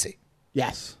be easy.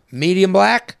 Yes. Medium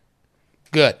black?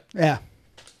 Good. Yeah.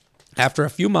 After a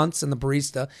few months, the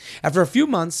barista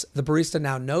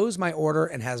now knows my order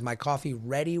and has my coffee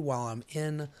ready while I'm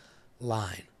in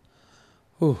line.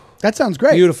 Ooh, that sounds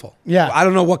great. Beautiful. Yeah. I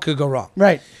don't know what could go wrong.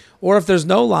 Right. Or if there's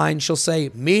no line, she'll say,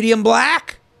 medium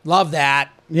black. Love that.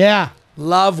 Yeah.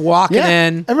 Love walking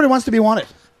in. Everybody wants to be wanted.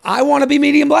 I want to be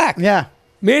medium black. Yeah.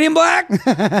 Medium black?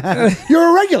 You're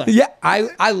a regular. Yeah.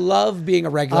 I love being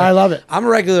a regular. I love it. I'm a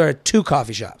regular at 2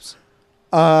 coffee shops.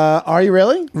 Are you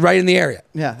really? Right in the area.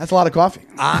 Yeah, that's a lot of coffee.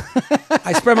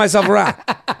 I spread myself around.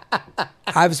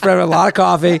 I've spread a lot of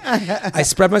coffee. I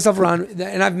spread myself around,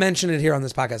 and I've mentioned it here on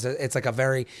this podcast. It's like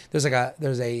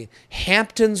there's a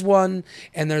Hamptons one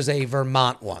and there's a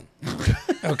Vermont one.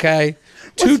 Okay,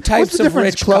 two types of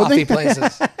rich coffee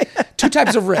places. 2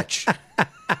 types of rich.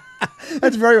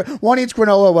 That's very. One eats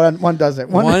granola, one doesn't.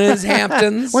 One is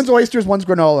Hamptons. One's oysters, one's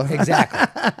granola. Exactly.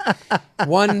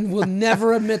 One will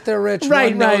never admit they're rich.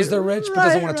 One knows they're rich, but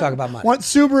doesn't want to talk about money. One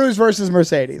Subarus versus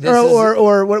Mercedes,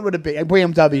 or what would it be?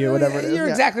 BMW, whatever it is. You're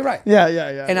exactly right.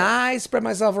 Yeah. And I spread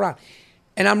myself around,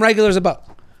 and I'm regular as a boat.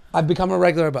 I've become a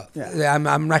regular as a boat. Yeah.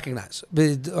 I'm recognized.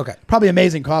 But, okay. Probably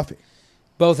amazing coffee.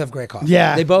 Both have great coffee.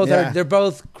 Yeah. They both are. They're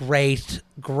both great.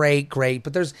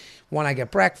 But there's one I get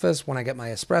breakfast, one I get my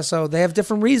espresso. They have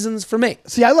different reasons for me.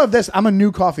 See, I love this. I'm a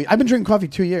new coffee. I've been drinking coffee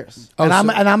 2 years, and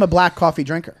I'm a black coffee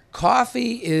drinker.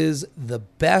 Coffee is the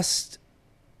best,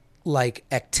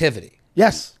 activity.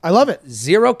 Yes, I love it.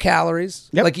 0 calories.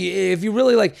 Yep. If you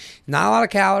really not a lot of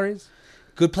calories.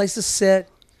 Good place to sit.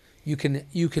 You can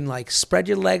spread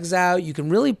your legs out. You can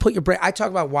really put your brain. I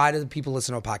talk about why do people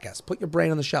listen to a podcast? Put your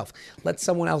brain on the shelf. Let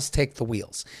someone else take the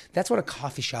wheels. That's what a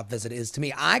coffee shop visit is to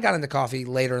me. I got into coffee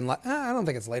later in life. I don't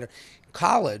think it's later.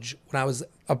 College, when I was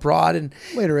abroad in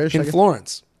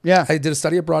Florence. Yeah. I did a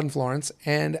study abroad in Florence,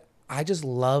 and I just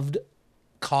loved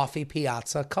coffee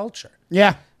piazza culture.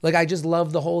 Yeah. I just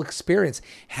love the whole experience.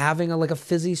 Having a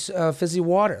fizzy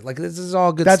water. This is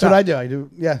all good That's stuff. what I do.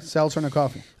 Seltzer and a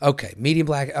coffee. Okay, medium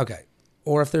black. Okay.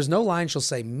 Or if there's no line, she'll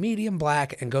say medium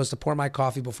black and goes to pour my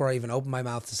coffee before I even open my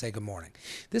mouth to say good morning.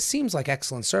 This seems like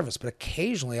excellent service, but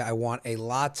occasionally I want a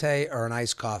latte or an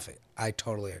iced coffee. I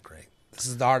totally agree. This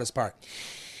is the hardest part.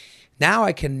 Now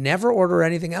I can never order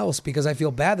anything else because I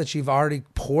feel bad that you've already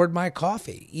poured my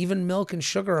coffee. Even milk and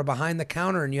sugar are behind the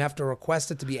counter, and you have to request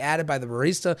it to be added by the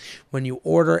barista when you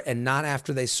order and not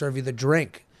after they serve you the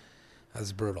drink.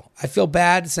 That's brutal. I feel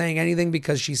bad saying anything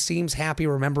because she seems happy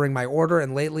remembering my order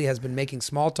and lately has been making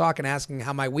small talk and asking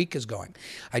how my week is going.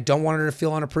 I don't want her to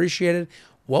feel unappreciated.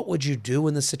 What would you do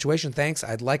in this situation? Thanks.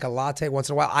 I'd like a latte once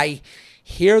in a while. I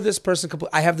hear this person.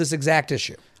 I have this exact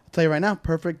issue. I'll tell you right now,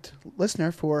 perfect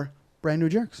listener for Brand New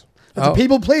Jerks. That's a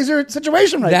people pleaser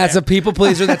situation That's a people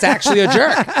pleaser. That's actually a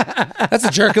jerk. That's a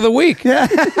jerk of the week. Yeah.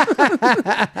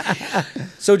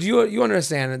 So do you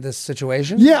understand this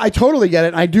situation? Yeah, I totally get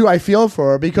it. I feel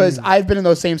for her because I've been in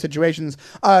those same situations.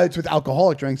 It's with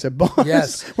alcoholic drinks at bars.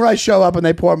 Yes. Where I show up and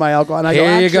they pour my alcohol and I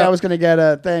I was going to get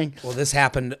a thing. Well, this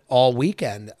happened all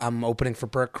weekend. I'm opening for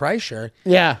Bert Kreischer.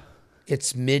 Yeah.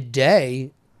 It's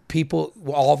midday. People,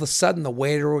 all of a sudden, the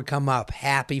waiter would come up,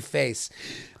 happy face.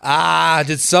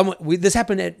 This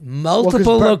happened at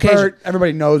multiple locations.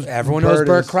 Everybody knows. Everyone knows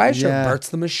Bert Kreischer. Yeah. Bert's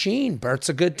the machine. Bert's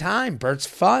a good time. Bert's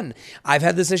fun. I've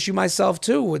had this issue myself,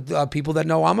 too, with people that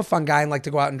know I'm a fun guy and like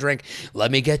to go out and drink.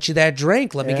 Let me get you that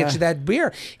drink. Let me get you that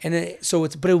beer. And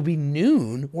but it would be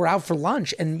noon. We're out for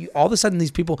lunch. And all of a sudden, these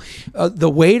people, the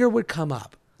waiter would come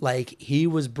up like he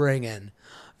was bringing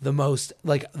the most,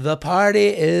 the party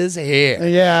is here.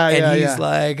 And he's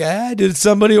like, did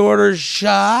somebody order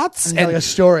shots? And a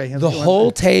story. The whole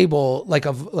table,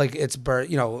 it's Bert,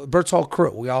 Bert's whole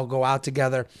crew. We all go out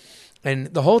together.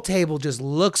 And the whole table just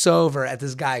looks over at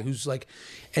this guy who's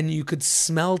and you could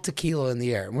smell tequila in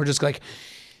the air. And we're just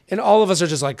and all of us are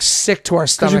just sick to our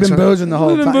stomachs. You've been boozing the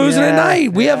whole time. We've been boozing at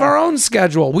night. We have our own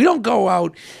schedule. We don't go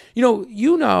out.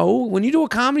 When you do a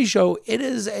comedy show, it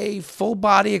is a full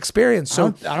body experience.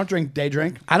 So I don't day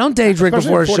drink. I don't day drink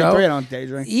before a show. I don't day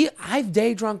drink. I've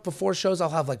day drunk before shows. I'll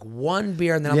have one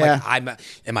beer and then I'm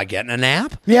am I getting a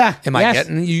nap? Yeah. Am I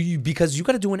getting you because you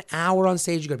got to do an hour on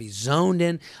stage. You got to be zoned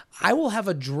in. I will have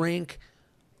a drink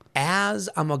as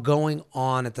I'm going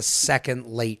on at the second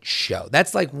late show.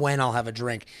 That's like when I'll have a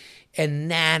drink.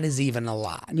 And that is even a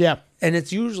lot. Yeah. And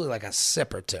it's usually like a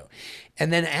sip or two.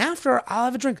 And then after, I'll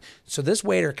have a drink. So this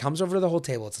waiter comes over to the whole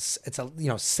table. It's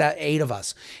a set 8 of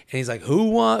us. And he's like,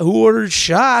 who ordered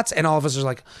shots? And all of us are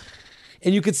like,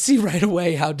 and you could see right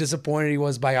away how disappointed he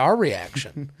was by our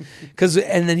reaction.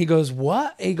 And then he goes,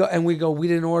 what? And we go, we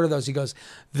didn't order those. He goes,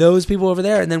 those people over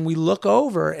there. And then we look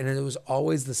over, and it was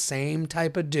always the same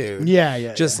type of dude. Yeah.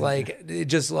 It just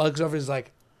looks over, he's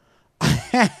like,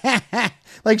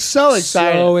 like so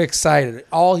excited. So excited.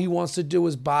 All he wants to do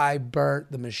is buy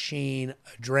Bert the Machine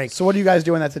a drink. So what do you guys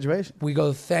do in that situation? We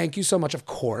go, thank you so much, of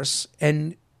course.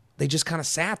 And they just kind of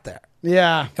sat there.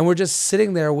 Yeah. And we're just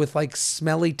sitting there with like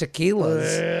smelly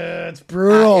tequilas. It's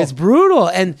brutal. It's brutal.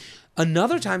 And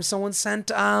another time someone sent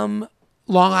Long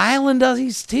Island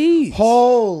iced teas.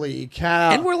 Holy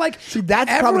cow. And we're like, see,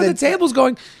 that's everyone probably at the table's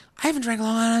going, I haven't drank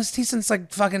Long Island iced tea since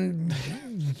like fucking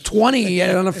 20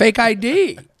 on a fake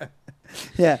ID.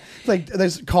 Yeah. It's like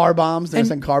there's car bombs. They're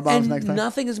sending car bombs next time.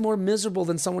 Nothing is more miserable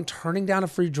than someone turning down a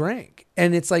free drink.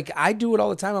 And it's like, I do it all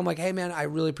the time. I'm like, hey, man, I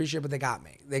really appreciate it, but they got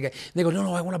me. They go,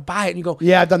 no, I want to buy it. And you go,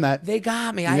 yeah, I've done that. They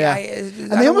got me. Yeah.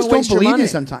 And they almost don't believe you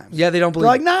sometimes. Yeah, they don't believe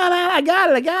They're like, no, I got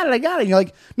it. And you're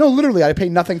like, no, literally, I pay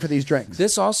nothing for these drinks.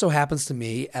 This also happens to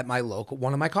me at my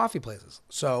one of my coffee places.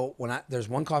 So there's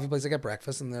one coffee place I get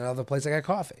breakfast and the other place I get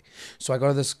coffee. So I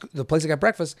go to the place I get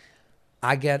breakfast,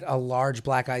 I get a large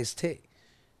black iced tea.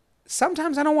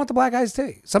 Sometimes I don't want the black iced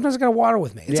tea. Sometimes I got water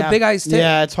with me. It's a big iced tea.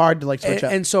 Yeah, it's hard to like switch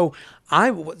up. And so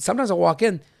sometimes I walk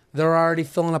in, they're already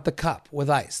filling up the cup with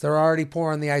ice. They're already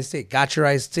pouring the iced tea. Got your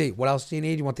iced tea. What else do you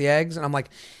need? You want the eggs? And I'm like,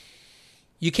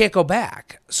 you can't go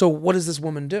back. So what does this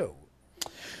woman do?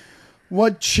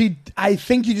 I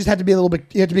think you just have to be a little bit,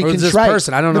 you have to be contrite. This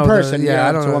person, I don't know. The person,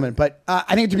 I don't it's know. a woman. But I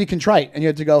think you have to be contrite and you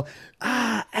have to go,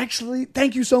 actually,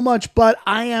 thank you so much, but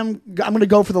I'm going to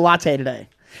go for the latte today.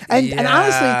 And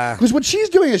honestly, because what she's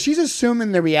doing is she's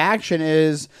assuming the reaction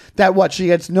is that she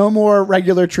gets no more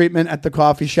regular treatment at the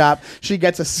coffee shop. She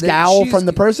gets a scowl from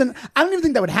the person. I don't even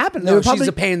think that would happen. No, she's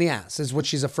a pain in the ass is what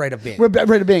she's afraid of being. We're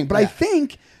afraid of being. But I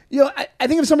think, I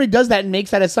think if somebody does that and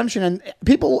makes that assumption, and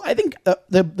people, I think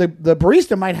the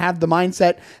barista might have the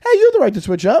mindset, hey, you have the right to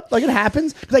switch up. Like it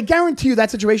happens. Because I guarantee you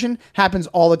that situation happens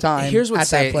all the time. Here's what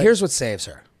saves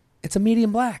her. It's a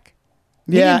medium black.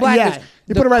 Medium black.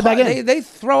 You put it right back in. They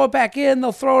throw it back in.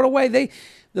 They'll throw it away.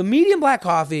 The medium black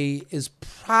coffee is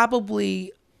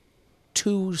probably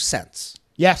 2 cents.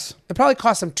 Yes. It probably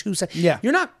costs them 2 cents. Yeah.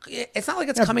 It's not like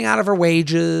it's coming out of her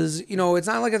wages. It's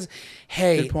not like it's,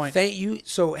 hey, good point. Thank you.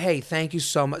 So, hey, thank you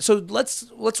so much. So let's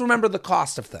remember the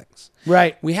cost of things.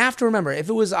 Right. We have to remember if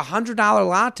it was $100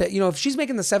 latte, if she's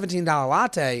making the $17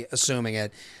 latte, assuming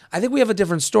it, I think we have a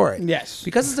different story. Yes.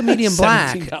 Because it's a medium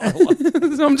black.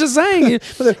 So I'm just saying.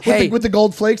 With the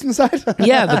gold flakes inside?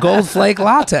 Yeah, the gold flake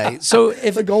latte. So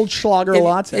if the gold Schlager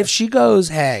latte. If she goes,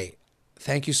 hey,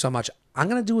 thank you so much, I'm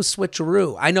going to do a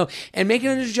switcheroo. I know. And make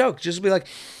it a joke. Just be like,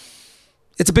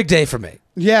 it's a big day for me.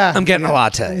 Yeah. I'm getting a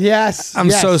latte. Yes.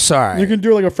 I'm so sorry. You can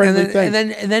do like a friendly thing.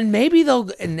 And then maybe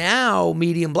now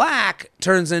medium black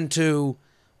turns into,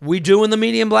 we doing the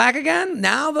medium black again?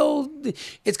 Now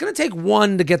it's going to take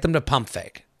one to get them to pump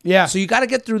fake. Yeah. So you got to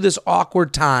get through this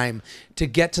awkward time to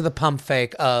get to the pump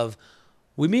fake of,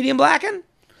 we medium blacking?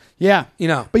 Yeah.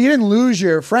 But you didn't lose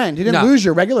your friend. You didn't lose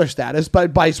your regular status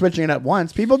by switching it up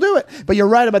once. People do it. But you're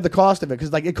right about the cost of it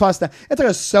because it costs it's like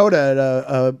a soda at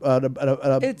a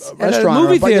restaurant. At a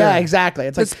movie theater. Yeah, exactly.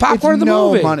 It's popcorn it's in the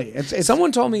no movie. Money. It's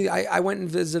Someone told me, I went and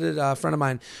visited a friend of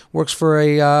mine, works for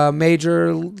a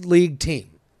major league team.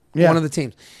 Yeah. One of the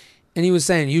teams. And he was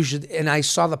saying, you should, and I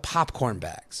saw the popcorn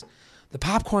bags. The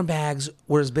popcorn bags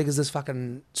were as big as this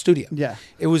fucking studio. Yeah.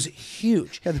 It was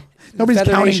huge. Yeah, nobody's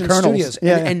counting kernels. Studios.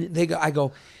 Yeah, and they go, I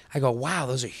go, wow,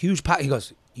 those are huge He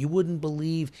goes, you wouldn't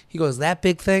believe. He goes, that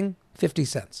big thing, 50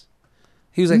 cents.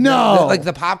 He was like, no.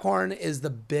 The popcorn is the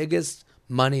biggest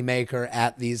money maker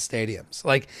at these stadiums.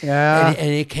 Yeah.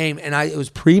 And it came, and it was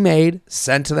pre-made,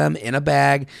 sent to them in a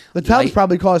bag. The tubs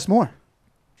probably cost more.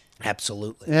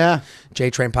 Absolutely. Yeah.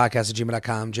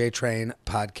 jtrainpodcast@gmail.com,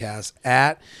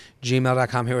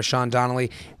 jtrainpodcast@gmail.com. Here with Sean Donnelly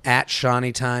at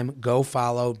Shawnee Time. Go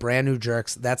follow Brand New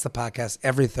Jerks. That's the podcast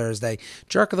every Thursday.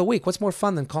 Jerk of the week. What's more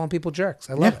fun than calling people jerks?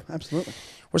 I love it. Absolutely.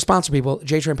 We're sponsored, people.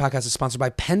 JTrain Podcast is sponsored by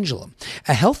Pendulum.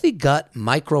 A healthy gut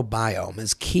microbiome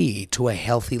is key to a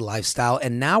healthy lifestyle,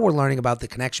 and now we're learning about the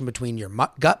connection between your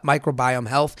gut microbiome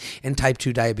health and type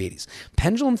 2 diabetes.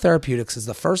 Pendulum Therapeutics is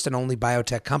the first and only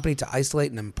biotech company to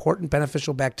isolate an important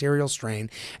beneficial bacterial strain,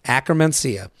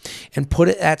 Akkermansia, and put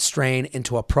that strain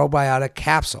into a probiotic probiotic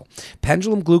capsule.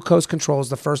 Pendulum Glucose Control is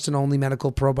the first and only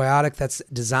medical probiotic that's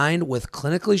designed with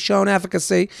clinically shown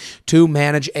efficacy to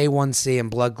manage A1C and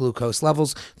blood glucose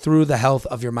levels through the health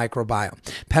of your microbiome.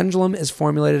 Pendulum is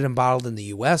formulated and bottled in the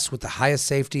U.S. with the highest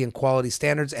safety and quality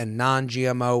standards and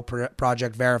non-GMO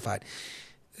project verified.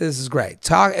 This is great.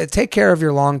 Take care of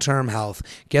your long-term health.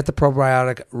 Get the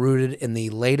probiotic rooted in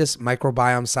the latest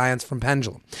microbiome science from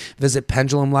Pendulum. Visit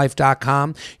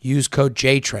pendulumlife.com. Use code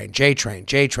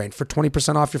JTRAIN for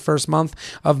 20% off your first month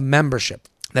of membership.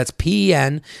 That's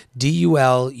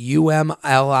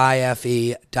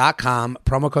pendulumlife.com.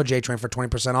 Promo code JTRAIN for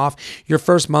 20% off your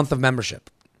first month of membership.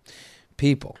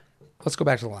 People, let's go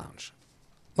back to the lounge.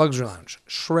 Luxury Lounge.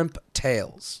 Shrimp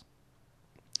tails.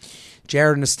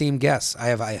 Jared and esteemed guests, I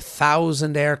have a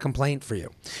 1,000-air complaint for you.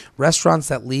 Restaurants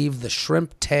that leave the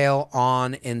shrimp tail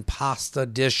on in pasta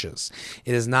dishes.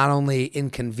 It is not only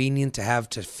inconvenient to have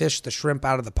to fish the shrimp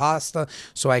out of the pasta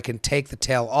so I can take the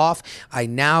tail off, I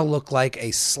now look like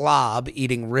a slob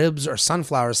eating ribs or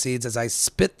sunflower seeds as I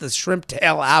spit the shrimp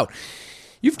tail out.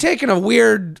 You've taken a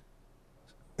weird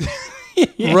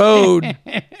road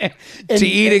to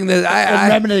eating the.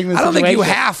 I don't think you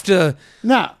have to.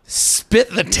 No, spit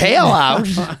the tail out.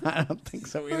 I don't think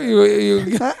so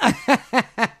either.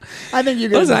 I think you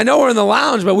can. Listen, I know we're in the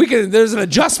lounge, but we can. There's an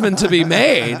adjustment to be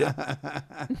made.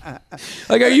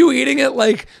 Like, are you eating it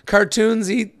like cartoons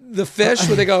eat the fish,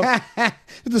 where they go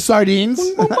the sardines?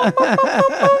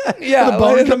 Yeah,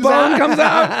 the bone, comes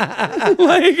out.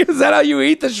 Like, is that how you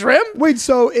eat the shrimp? Wait,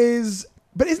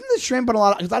 but isn't the shrimp on a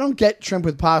lot? Because I don't get shrimp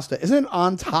with pasta. Isn't it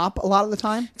on top a lot of the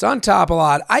time? It's on top a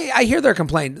lot. I hear their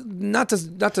complaint. Not to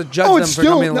judge them for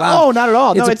coming in the lounge. Oh, not at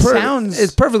all.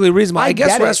 It's perfectly reasonable. I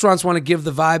guess restaurants it. Want to give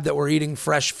the vibe that we're eating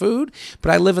fresh food,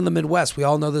 but I live in the Midwest. We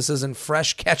all know this isn't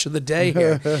fresh catch of the day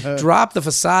here. Drop the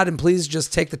facade and please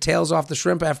just take the tails off the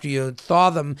shrimp after you thaw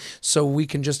them so we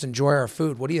can just enjoy our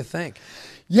food. What do you think?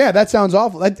 Yeah, that sounds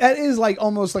awful. That is like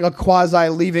almost like a quasi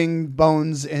leaving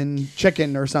bones in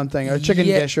chicken or something, or a chicken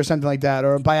dish or something like that,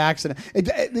 or by accident.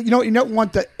 You don't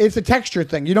want it's a texture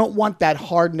thing. You don't want that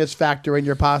hardness factor in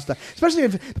your pasta, especially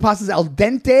if the pasta's al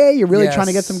dente. You're really trying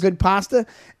to get some good pasta.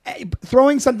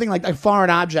 Throwing something like a foreign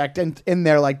object in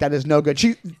there like that is no good.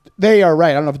 They are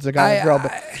right. I don't know if it's a guy or a girl,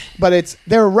 but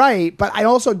they're right. But I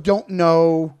also don't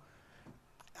know.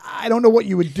 I don't know what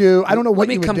you would do. I don't know what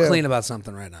you would do. Let me come clean about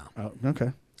something right now. Oh,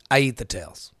 okay. I eat the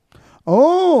tails.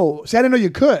 Oh, see, I didn't know you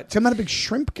could. See, I'm not a big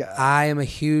shrimp guy. I am a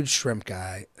huge shrimp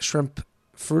guy. Shrimp,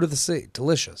 fruit of the sea,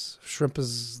 delicious. Shrimp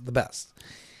is the best.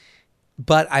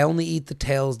 But I only eat the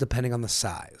tails depending on the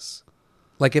size.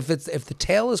 Like if the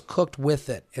tail is cooked with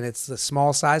it and it's the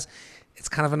small size, it's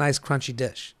kind of a nice crunchy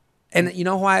dish. And you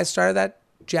know why I started that?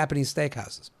 Japanese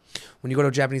steakhouses. When you go to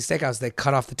a Japanese steakhouse, they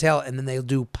cut off the tail and then they'll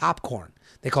do popcorn.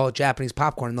 They call it Japanese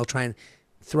popcorn, and they'll try and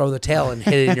throw the tail and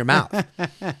hit it in your mouth.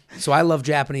 So I love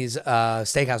Japanese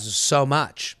steakhouses so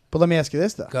much. But let me ask you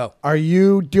this, though. Go. Are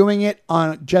you doing it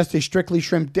on just a strictly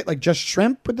shrimp, like just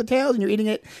shrimp with the tails, and you're eating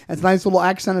it, and it's a nice little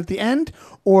accent at the end?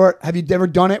 Or have you ever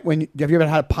done it have you ever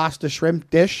had a pasta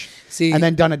shrimp dish and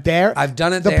then done it there? I've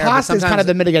done it there. The pasta is kind of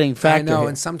the mitigating factor. I know, here.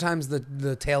 and sometimes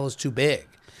the tail is too big.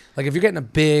 Like if you're getting a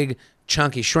big,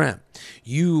 chunky shrimp,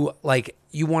 you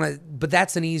want to, but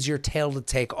that's an easier tail to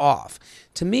take off.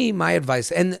 To me, my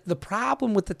advice, and the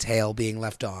problem with the tail being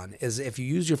left on is if you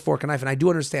use your fork and knife, and I do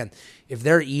understand if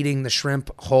they're eating the shrimp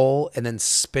whole and then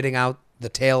spitting out the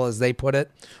tail as they put it,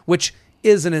 which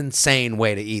is an insane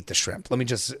way to eat the shrimp. Let me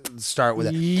just start with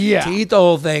it. Yeah. To eat the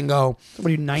whole thing, go. What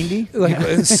are you, 90?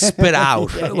 Like spit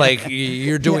out. Like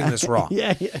you're doing this wrong.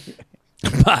 Yeah.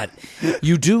 But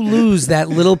you do lose that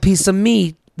little piece of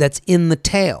meat that's in the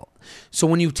tail. So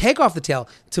when you take off the tail,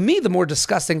 to me, the more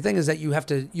disgusting thing is that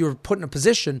you're put in a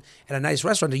position at a nice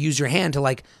restaurant to use your hand to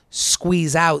like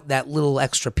squeeze out that little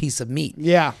extra piece of meat.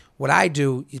 Yeah. What I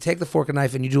do, you take the fork and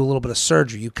knife and you do a little bit of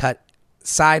surgery. You cut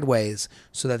sideways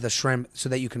so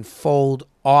that you can fold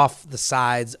off the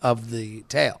sides of the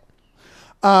tail.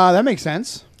 That makes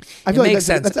sense. I feel like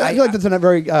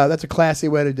that's a classy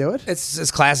way to do it. It's as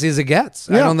classy as it gets.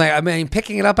 Yeah. I mean,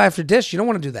 picking it up after dish, you don't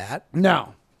want to do that.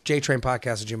 No.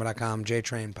 JTrainPodcast@gmail.com,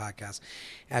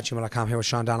 JTrainPodcast@gmail.com. Here with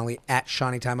Sean Donnelly at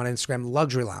Shawnee Time on Instagram.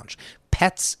 Luxury Lounge,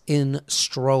 Pets in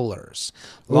Strollers.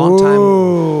 Long time.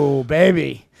 Ooh,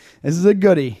 baby, this is a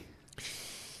goodie.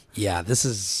 Yeah, this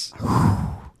is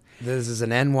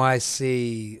an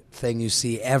NYC thing you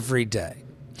see every day.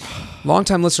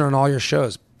 Long-time listener on all your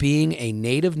shows. Being a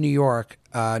native New Yorker,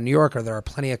 there are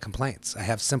plenty of complaints I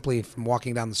have simply from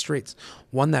walking down the streets.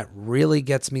 One that really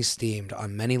gets me steamed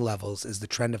on many levels is the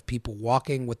trend of people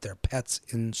walking with their pets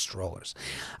in strollers.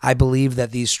 I believe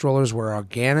that these strollers were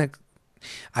organic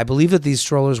I believe that these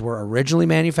strollers were originally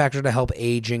manufactured to help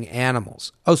aging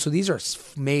animals. Oh, so these are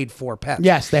made for pets.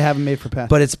 Yes, they have them made for pets.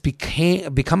 But it's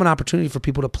become an opportunity for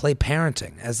people to play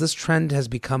parenting. As this trend has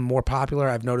become more popular,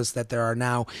 I've noticed that there are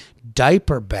now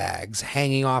diaper bags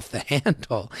hanging off the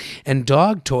handle and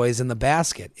dog toys in the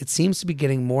basket. It seems to be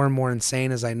getting more and more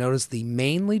insane as I notice the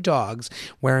mainly dogs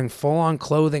wearing full-on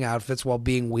clothing outfits while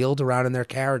being wheeled around in their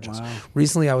carriages. Wow.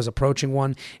 Recently, I was approaching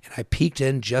one, and I peeked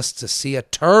in just to see a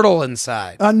turtle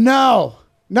inside. No.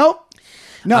 Nope.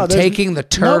 No, I'm taking the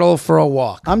turtle for a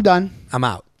walk. I'm done. I'm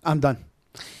out. I'm done.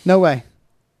 No way.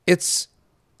 It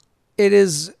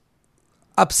is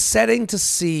upsetting to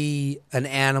see an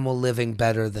animal living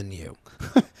better than you.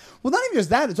 Well, not even just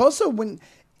that. It's also when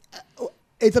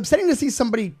it's upsetting to see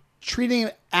somebody treating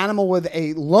an animal with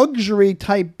a luxury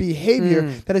type behavior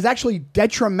that is actually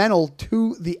detrimental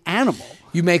to the animal.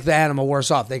 You make the animal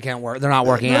worse off. They can't work. They're not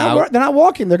working out. They're not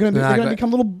walking. They're going to become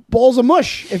little balls of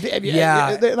mush. If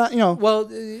they're not, Well,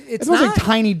 it's not like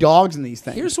tiny dogs in these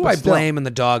things. Here's who I blame in the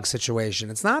dog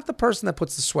situation. It's not the person that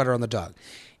puts the sweater on the dog.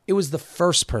 It was the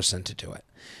first person to do it.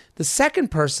 The second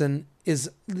person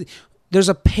is... There's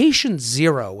a patient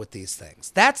zero with these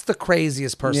things. That's the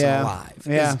craziest person alive.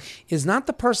 Yeah. Is not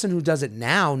the person who does it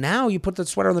now. Now you put the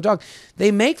sweater on the dog. They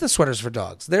make the sweaters for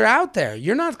dogs. They're out there.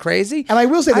 You're not crazy. And I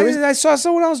will say, I saw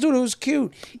someone else do it. It was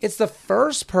cute. It's the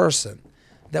first person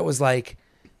that was like,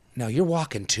 no, you're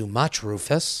walking too much,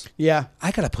 Rufus. Yeah.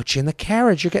 I got to put you in the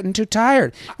carriage. You're getting too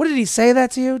tired. What did he say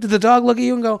that to you? Did the dog look at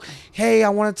you and go, hey, I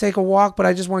want to take a walk, but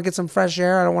I just want to get some fresh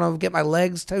air. I don't want to get my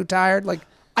legs too tired. Like,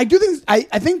 I do think I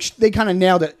think they kind of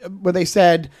nailed it where they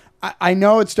said, I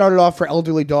know it started off for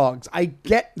elderly dogs. I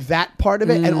get that part of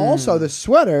it. And also the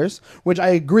sweaters, which I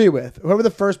agree with. Whoever the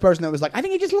first person that was like, I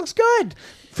think he just looks good.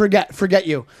 Forget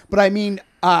you. But I mean,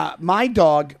 my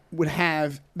dog would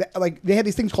have, like, they had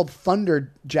these things called thunder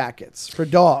jackets for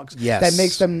dogs. Yes. That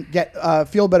makes them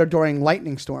feel better during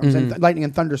lightning storms and lightning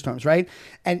and thunderstorms, right?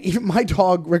 And even my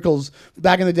dog, Rickles,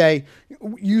 back in the day,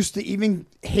 used to even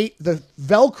hate the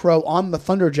Velcro on the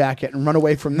thunder jacket and run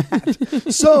away from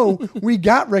that. So we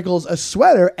got Rickles a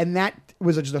sweater, and that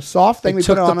was just a soft thing. We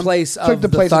took put it on the him. place Took of the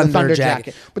the place of the thunder thunder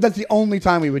jacket. jacket. But that's the only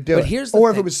time we would do it. Here's the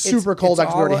or if thing. it was super cold, I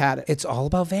already had it. It's all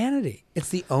about vanity. It's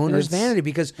the owner's vanity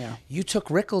because you took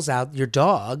Rickles out, your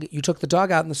dog. You took the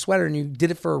dog out in the sweater, and you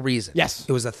did it for a reason. Yes.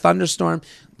 It was a thunderstorm.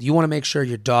 You want to make sure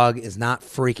your dog is not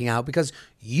freaking out because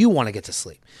you want to get to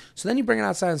sleep. So then you bring it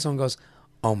outside, and someone goes,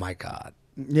 oh, my God.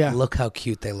 Yeah. Look how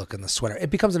cute they look in the sweater. It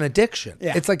becomes an addiction.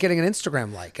 Yeah. It's like getting an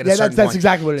Instagram like. That's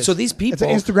exactly what it is. So these people, it's an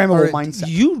Instagrammable mindset.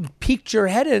 You peeked your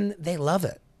head in, they love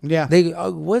it. Yeah. They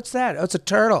what's that? Oh, it's a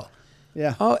turtle.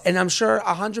 Yeah. Oh, and I'm sure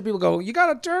 100 people go, you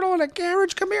got a turtle in a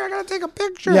carriage? Come here, I got to take a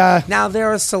picture. Yeah. Now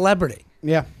they're a celebrity.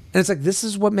 Yeah. And it's like, this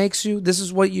is what makes you, this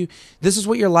is what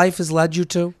your life has led you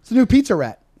to. It's a new pizza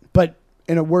rat, but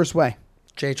in a worse way.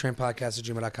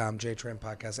 jtrainpodcast@gmail.com,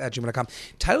 jtrainpodcast@gmail.com.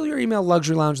 Title your email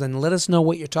Luxury Lounge, then let us know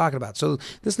what you're talking about. So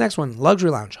this next one, Luxury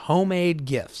Lounge, homemade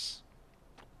gifts.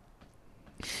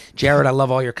 Jared, I love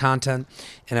all your content,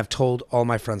 and I've told all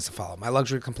my friends to follow. My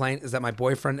luxury complaint is that my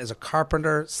boyfriend is a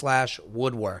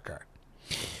carpenter/woodworker.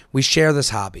 We share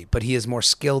this hobby, but he is more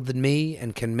skilled than me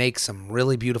and can make some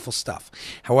really beautiful stuff.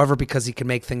 However, because he can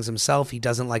make things himself, he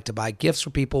doesn't like to buy gifts for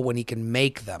people when he can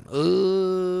make them.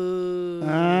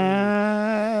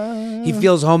 He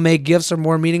feels homemade gifts are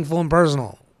more meaningful and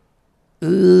personal.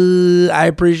 I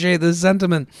appreciate this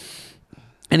sentiment.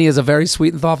 And he is a very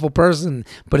sweet and thoughtful person,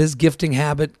 but his gifting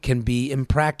habit can be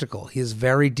impractical. He is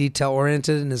very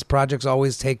detail-oriented, and his projects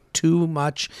always take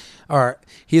much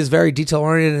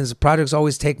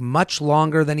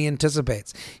longer than he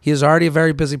anticipates. He is already a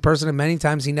very busy person, and many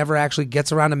times he never actually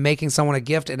gets around to making someone a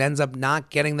gift and ends up not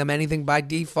getting them anything by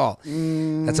default.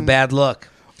 That's a bad look.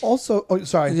 Also,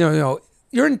 sorry.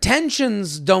 Your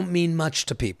intentions don't mean much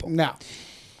to people. No.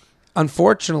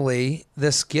 Unfortunately,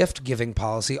 this gift-giving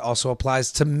policy also applies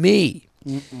to me.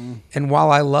 And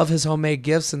while I love his homemade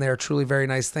gifts, and they are truly very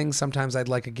nice things, sometimes I'd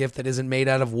like a gift that isn't made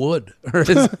out of wood.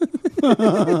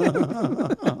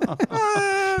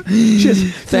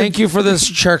 Thank you for this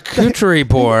charcuterie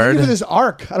board. Thank you for this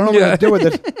arc. I don't know what to do with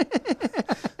it.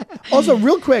 Also,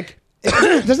 real quick,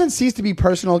 it doesn't cease to be a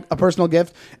personal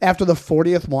gift after the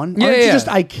 40th one. Aren't you just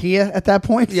IKEA at that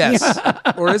point? Yes.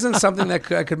 Or isn't something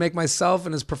that I could make myself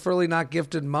and is preferably not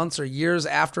gifted months or years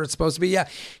after it's supposed to be. Yeah.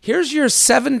 Here's your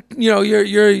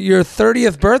your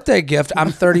 30th birthday gift.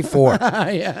 I'm 34.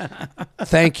 Yeah.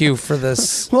 Thank you for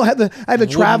this. Well, I had to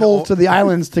travel to the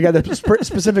islands to get a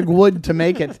specific wood to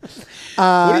make it.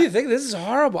 What do you think? This is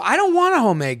horrible. I don't want a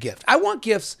homemade gift. I want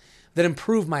gifts that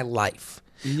improve my life.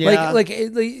 Yeah.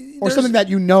 Or something that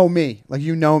me. Like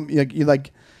you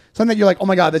like something that you're like, oh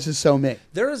my God, this is so me.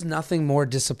 There is nothing more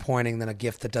disappointing than a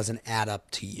gift that doesn't add up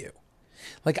to you.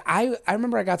 Like I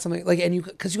remember I got something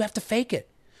because you have to fake it.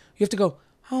 You have to go,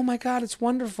 oh my God, it's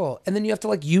wonderful. And then you have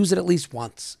to use it at least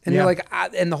once. And you're like,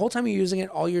 and the whole time you're using it,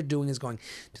 all you're doing is going,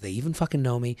 do they even fucking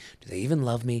know me? Do they even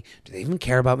love me? Do they even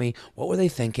care about me? What were they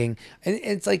thinking? And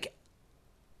it's like,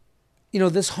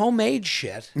 this homemade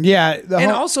shit. Yeah.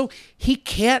 Also, he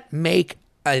can't make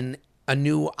a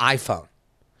new iPhone.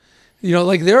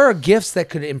 There are gifts that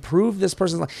could improve this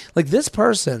person's life. Like this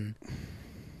person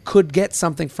could get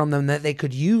something from them that they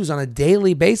could use on a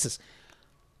daily basis.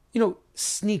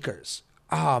 Sneakers.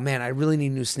 Oh man, I really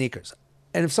need new sneakers.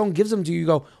 And if someone gives them to you, you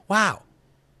go, wow.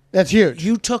 That's huge.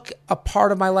 You took a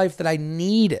part of my life that I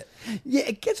needed. Yeah,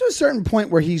 it gets to a certain point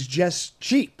where he's just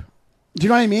cheap. Do you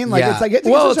know what I mean? It's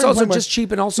also just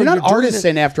cheap, and also you're not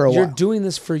artisan after a while. You're doing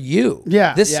this for you.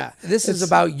 Yeah, This is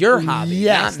about your hobby.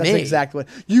 Yes, not that's me. exactly what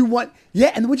you want.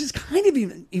 Yeah, and which is kind of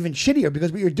even shittier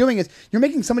because what you're doing is you're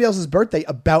making somebody else's birthday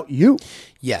about you.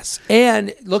 Yes,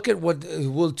 and look at what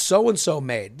so and so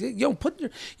made.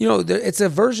 It's a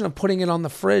version of putting it on the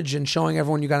fridge and showing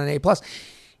everyone you got an A+.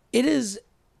 It is,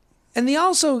 and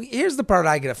here's the part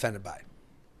I get offended by.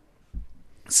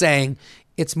 Saying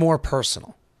it's more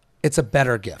personal. It's a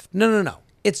better gift. No.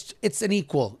 It's an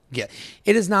equal gift.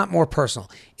 It is not more personal.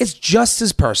 It's just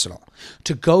as personal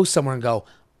to go somewhere and go,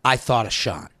 I thought of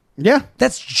Sean. Yeah.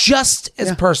 That's just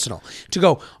as personal. To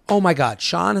go, oh my God,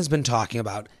 Sean has been talking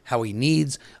about how he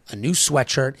needs a new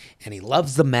sweatshirt and he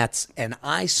loves the Mets. And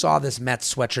I saw this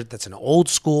Mets sweatshirt that's an old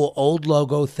school, old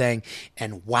logo thing.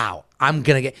 And wow, I'm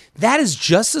going to get... That is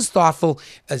just as thoughtful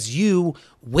as you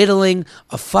whittling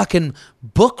a fucking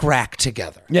book rack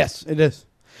together. Yes, it is.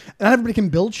 And not everybody can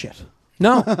build shit.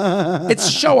 No, it's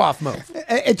a show-off move.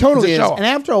 It totally is. And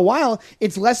after a while,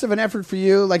 it's less of an effort for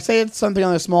you. Like, say it's something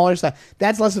on the smaller side.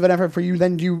 That's less of an effort for you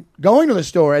than you going to the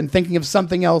store and thinking of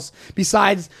something else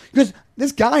besides... Because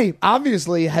this guy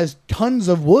obviously has tons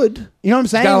of wood. You know what I'm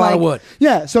saying? Got a lot of wood.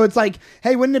 Yeah, so it's like,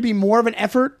 hey, wouldn't it be more of an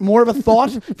effort, more of a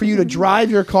thought for you to drive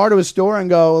your car to a store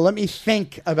and go, let me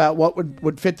think about what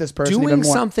would fit this person even more. Doing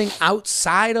something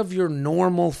outside of your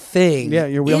normal thing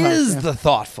your wheelhouse, is the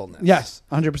thoughtfulness. Yes,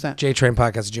 100%.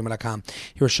 JTrainPodcast@gmail.com.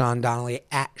 Here is Sean Donnelly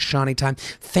at Shawnee Time.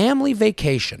 Family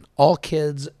vacation. All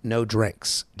kids, no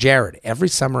drinks. Jared, every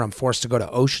summer I'm forced to go to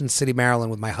Ocean City,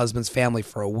 Maryland with my husband's family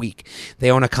for a week.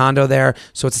 They own a condo there,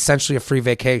 so it's essentially a free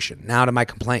vacation. Now to my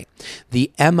complaint.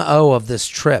 The MO of this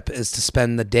trip is to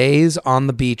spend the days on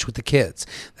the beach with the kids.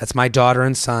 That's my daughter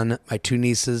and son, my 2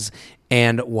 nieces,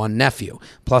 and 1 nephew,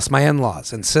 plus my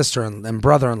in-laws and sister and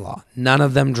brother-in-law. None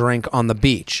of them drink on the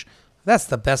beach. That's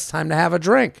the best time to have a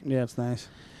drink. Yeah, it's nice.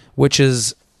 Which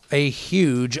is a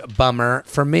huge bummer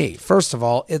for me. First of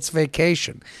all, it's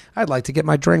vacation. I'd like to get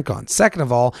my drink on. Second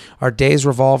of all, our days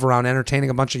revolve around entertaining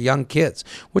a bunch of young kids,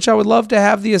 which I would love to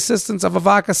have the assistance of a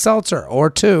vodka seltzer or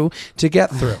 2 to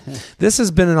get through. This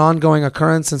has been an ongoing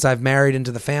occurrence since I've married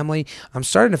into the family. I'm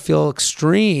starting to feel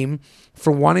extreme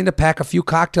for wanting to pack a few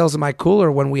cocktails in my cooler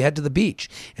when we head to the beach.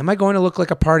 Am I going to look like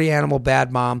a party animal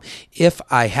bad mom if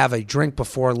I have a drink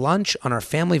before lunch on our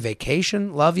family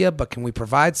vacation? Love you, but can we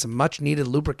provide some much needed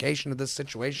lubrication to this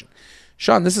situation?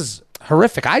 Sean, this is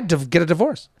horrific. I'd get a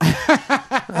divorce.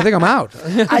 I think I'm out.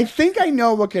 I think I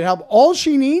know what could help. All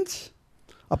she needs,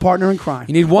 a partner in crime.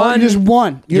 You need one. Just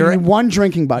one. You need one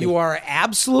drinking buddy. You are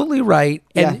absolutely right.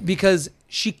 And because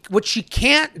what she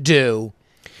can't do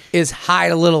is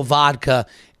hide a little vodka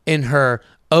in her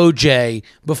OJ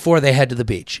before they head to the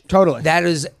beach. Totally. That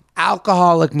is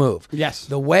alcoholic move. Yes.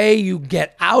 The way you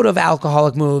get out of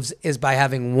alcoholic moves is by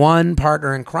having one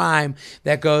partner in crime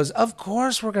that goes, of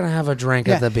course we're going to have a drink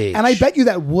at the beach. And I bet you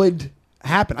that would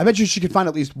happen. I bet you she could find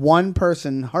at least one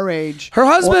person her age. Her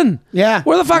husband.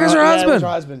 Where the fuck is her husband? Her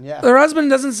husband, Her husband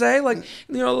doesn't say, doesn't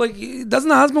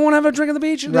the husband want to have a drink at the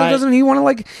beach? Right. Doesn't he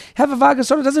want to have a vodka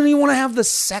soda? Doesn't he want to have the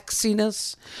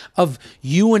sexiness of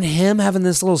you and him having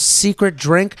this little secret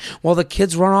drink while the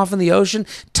kids run off in the ocean,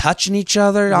 touching each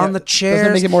other on the chairs?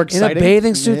 Doesn't it make it more exciting? In a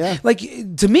bathing suit? Yeah.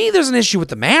 To me, there's an issue with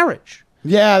the marriage.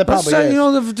 Yeah, that probably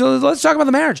is. Let's talk about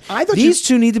the marriage. These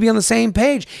two need to be on the same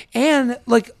page. And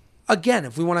again,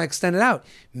 if we want to extend it out,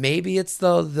 maybe it's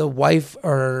the wife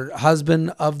or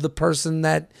husband of the person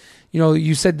that,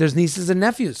 you said there's nieces and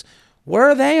nephews. Where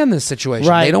are they in this situation?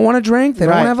 Right. They don't want to drink. They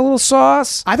don't want to have a little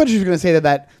sauce. I thought you were going to say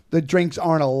that the drinks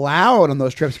aren't allowed on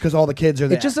those trips because all the kids are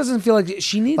there. It just doesn't feel like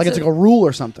she needs. Like it's like a rule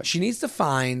or something. She needs to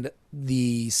find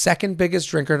the second biggest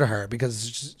drinker to her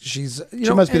because she's.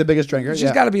 She must be the biggest drinker.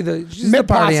 She's got to be the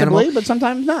party animal, but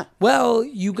sometimes not. Well,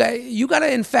 you got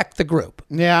to infect the group.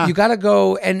 Yeah, you got to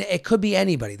go, and it could be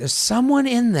anybody. There's someone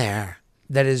in there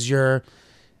that is your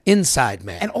inside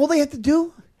man, and all they have to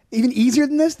do, even easier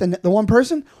than this, than the one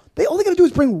person. All they got to do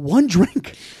is bring one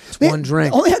drink. One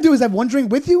drink. All they have to do is have one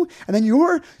drink with you, and then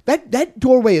that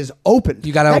doorway is open.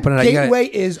 You got to open it. That gateway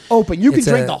is open. You can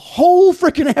drink the whole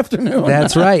freaking afternoon.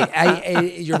 That's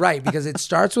right. You're right, because it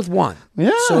starts with one.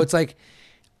 Yeah. So it's like,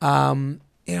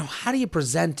 how do you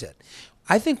present it?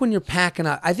 I think when you're packing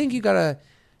up, I think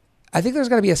there's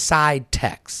got to be a side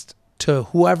text to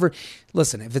whoever.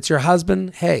 Listen, if it's your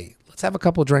husband, hey, let's have a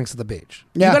couple of drinks at the beach.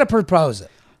 Yeah. You got to propose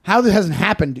it. How this hasn't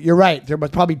happened, you're right. There was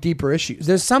probably deeper issues.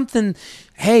 There's something,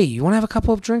 hey, you want to have a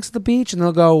couple of drinks at the beach? And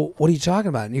they'll go, what are you talking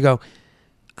about? And you go,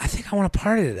 I think I want to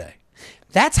party today.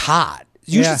 That's hot.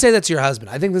 You should say that to your husband.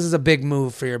 I think this is a big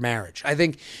move for your marriage. I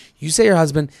think you say to your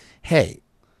husband, hey,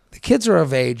 the kids are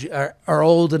of age, are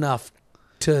old enough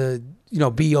to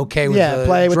be okay with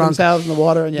play with drunk. themselves in the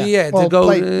water and to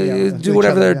go do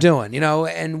whatever they're doing,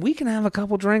 and we can have a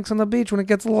couple drinks on the beach when it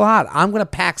gets a little hot. I'm going to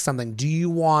pack something. Do you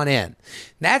want in?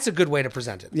 That's a good way to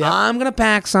present it. Yeah. I'm going to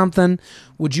pack something.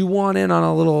 Would you want in on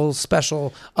a little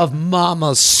special of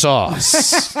Mama's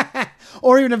sauce?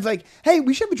 Or even if hey,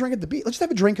 we should have a drink at the beach. Let's just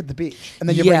have a drink at the beach. And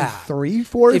then you bring 3,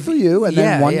 4 for you and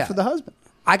then one for the husband.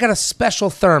 I got a special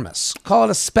thermos. Call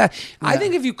it a special. Yeah. I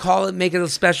think if you make it a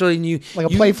special and like a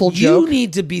playful joke, you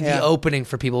need to be the opening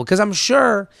for people, because I'm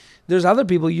sure there's other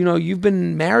people. You've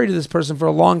been married to this person for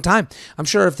a long time. I'm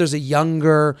sure if there's a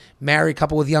younger married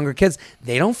couple with younger kids,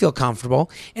 they don't feel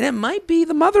comfortable, and it might be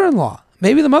the mother-in-law.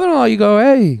 Maybe the mother-in-law. You go,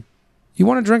 hey, you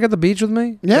want to drink at the beach with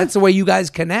me? Yeah, that's the way you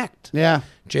guys connect. Yeah.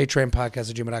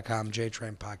 JTrainPodcast@gmail.com.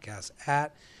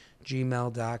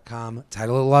 JTrainPodcast@gmail.com.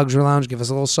 Title of Luxury Lounge. Give us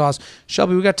a little sauce.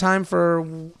 Shelby, we got time for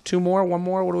 2 more? 1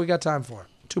 more? What do we got time for?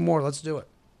 2 more. Let's do it.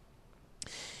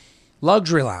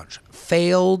 Luxury Lounge.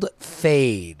 Failed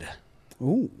fade.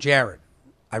 Ooh. Jared,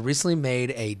 I recently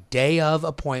made a day of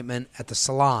appointment at the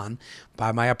salon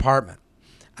by my apartment.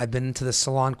 I've been to the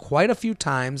salon quite a few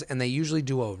times, and they usually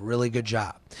do a really good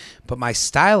job. But my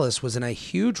stylist was in a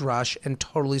huge rush and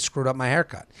totally screwed up my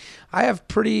haircut. I have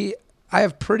pretty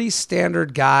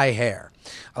standard guy hair.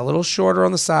 A little shorter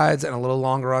on the sides and a little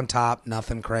longer on top.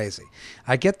 Nothing crazy.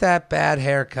 I get that bad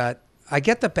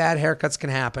haircuts can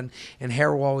happen and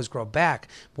hair will always grow back.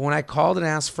 But when I called and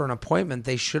asked for an appointment,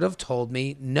 they should have told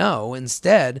me no.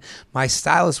 Instead, my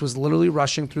stylist was literally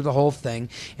rushing through the whole thing,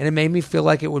 and it made me feel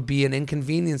like it would be an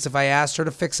inconvenience if I asked her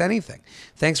to fix anything.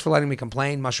 Thanks for letting me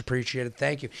complain. Much appreciated.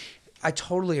 Thank you. I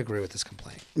totally agree with this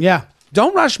complaint. Yeah.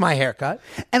 Don't rush my haircut.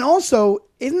 And also,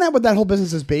 isn't that what that whole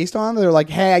business is based on? They're like,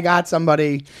 hey, I got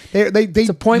somebody. It's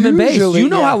appointment based. You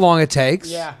know how long it takes.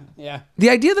 Yeah, yeah. The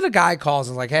idea that a guy calls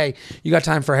and is like, hey, you got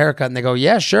time for a haircut? And they go,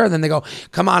 yeah, sure. And then they go,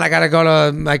 come on, I got to go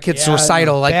to my kid's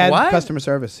recital. Like, bad what? Customer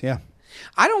service, yeah.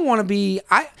 I don't want to be...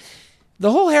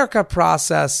 The whole haircut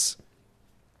process,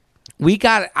 my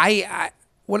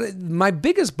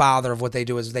biggest bother of what they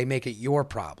do is they make it your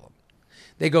problem.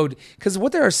 They go, because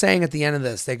what they're saying at the end of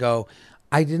this, they go,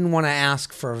 I didn't want to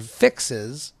ask for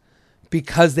fixes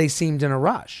because they seemed in a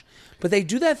rush. But they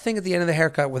do that thing at the end of the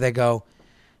haircut where they go,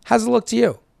 how's it look to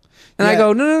you? And I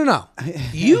go, no.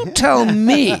 You tell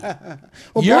me.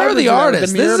 Well, you're the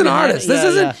artist. This is an artist.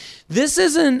 This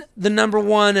isn't the number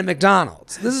one at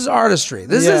McDonald's. This is artistry.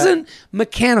 This isn't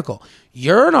mechanical.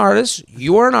 You're an artist.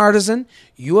 You are an artisan.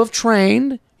 You have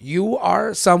trained. You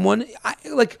are someone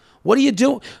what do you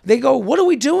do? They go, what are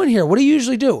we doing here? What do you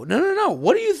usually do? No.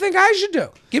 What do you think I should do?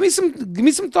 Give me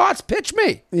some thoughts. Pitch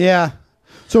me. Yeah.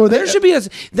 So there should be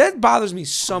that bothers me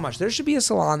so much. There should be a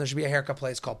salon. There should be a haircut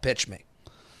place called Pitch Me,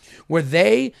 where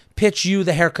they pitch you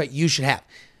the haircut you should have.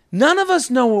 None of us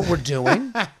know what we're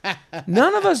doing.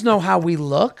 None of us know how we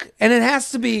look. And it has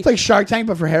to be... It's like Shark Tank,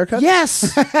 but for haircuts?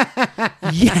 Yes.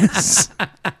 Yes.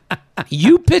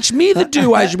 You pitch me the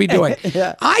do I should be doing.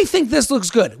 Yeah. I think this looks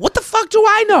good. What the fuck do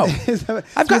I know?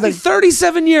 I've got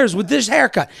 37 years with this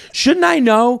haircut. Shouldn't I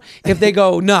know if they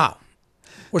go, no,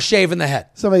 we're shaving the head.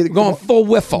 Somebody going full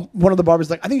whiffle. One of the barbers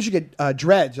like, I think you should get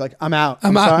dreads. You're like, I'm out.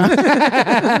 I'm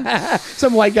out.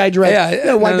 Some white guy dreads.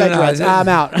 Yeah, white guy dreads. I'm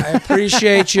out. I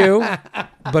appreciate you,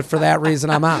 but for that reason,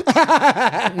 I'm out.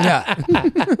 Yeah.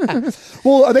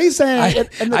 Well, are they saying...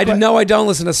 I know I don't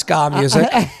listen to ska music.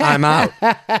 I'm out.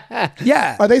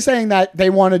 Yeah. Are they saying that they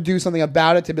want to do something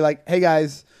about it to be like, hey,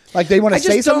 guys, like they want to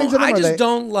say something to them? I just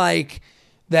don't like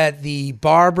that the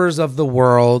barbers of the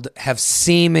world have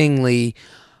seemingly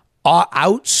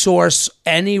outsource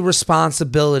any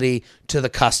responsibility to the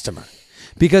customer.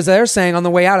 Because they're saying on the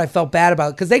way out, I felt bad about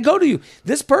it. Because they go to you.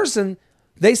 This person,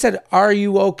 they said, are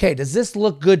you okay? Does this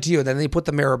look good to you? Then they put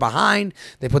the mirror behind.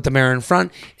 They put the mirror in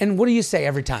front. And what do you say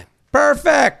every time?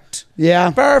 Perfect.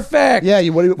 Yeah. Perfect. Yeah.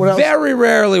 What else? Very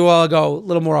rarely will I go a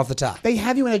little more off the top. They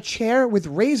have you in a chair with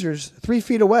razors 3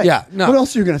 feet away. Yeah. No. What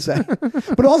else are you going to say?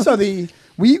 But also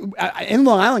in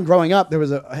Long Island growing up, there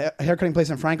was a haircutting place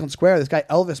in Franklin Square. This guy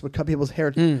Elvis would cut people's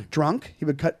hair drunk. He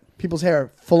would cut people's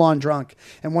hair full on drunk.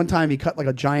 And one time he cut like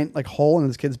a giant hole in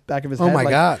this kid's back of his head. Oh my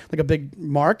God. Like a big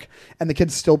mark. And the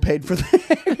kid still paid for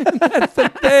that. That's the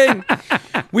thing.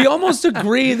 We almost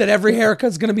agree that every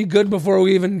haircut's going to be good before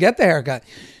we even get the haircut.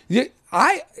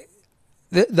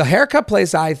 The haircut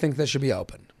place, I think that should be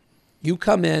open. You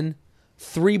come in,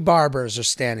 3 barbers are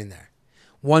standing there.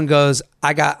 One goes,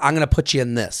 I'm going to put you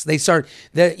in this.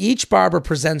 Each barber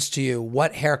presents to you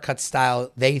what haircut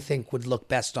style they think would look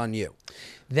best on you.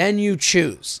 Then you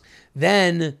choose.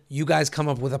 Then you guys come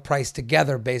up with a price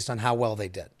together based on how well they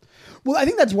did. Well, I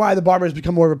think that's why the barber has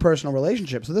become more of a personal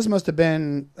relationship. So this must have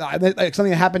been like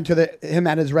something that happened to him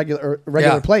at his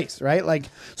regular place, right? Like,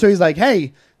 so he's like,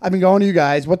 hey, I've been going to you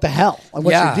guys. What the hell? Like,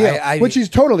 what's your deal? Which he's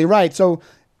totally right. So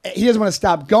he doesn't want to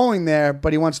stop going there,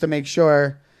 but he wants to make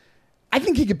sure. I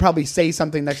think he could probably say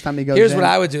something next time he goes Here's in. what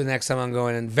I would do next time I'm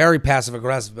going in. Very passive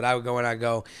aggressive, but I would go in. I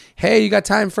go, hey, you got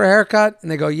time for a haircut?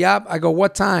 And they go, yep. I go,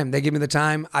 what time? They give me the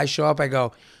time. I show up. I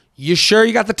go, you sure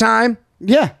you got the time?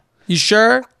 Yeah. You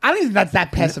sure? I don't think that's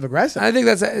that passive aggressive. I think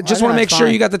that's just want to make sure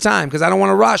you got the time because I don't want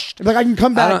to rush. Like I can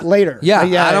come back later. Yeah,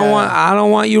 I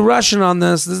don't want you rushing on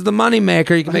this. This is the money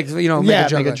maker. You can make make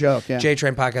a joke. Yeah.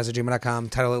 JTrainPodcast@gmail.com.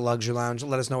 Title it Luxury Lounge.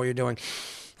 Let us know what you're doing.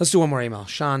 Let's do one more email.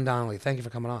 Sean Donnelly, thank you for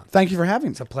coming on. Thank you for having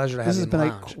me. It's a pleasure to have you in the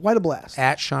lounge. This has been quite a blast.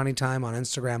 At Shawnee Time on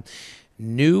Instagram.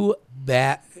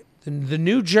 The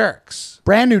new jerks.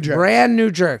 Brand new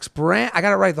jerks. I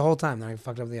got it right the whole time. Then I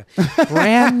fucked up the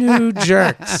brand new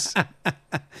jerks.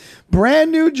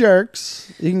 Brand new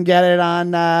jerks. You can get it on.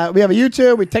 We have a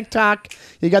YouTube, we TikTok.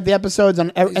 You got the episodes on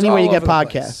anywhere you get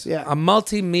podcasts. Yeah, a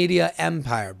multimedia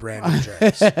empire. Brand new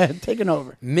jerks. Taking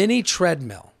over. Mini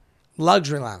treadmill,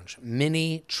 luxury lounge.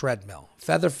 Mini treadmill.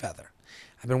 Feather.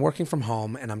 I've been working from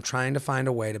home and I'm trying to find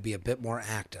a way to be a bit more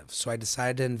active. So I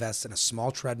decided to invest in a small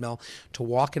treadmill to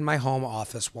walk in my home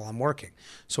office while I'm working.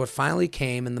 So it finally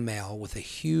came in the mail with a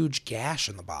huge gash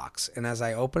in the box. And as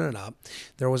I opened it up,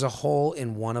 there was a hole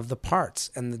in one of the parts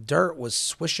and the dirt was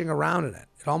swishing around in it.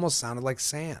 It almost sounded like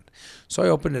sand. So I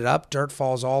opened it up. Dirt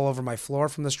falls all over my floor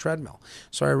from this treadmill.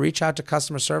 So I reach out to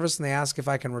customer service and they ask if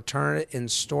I can return it in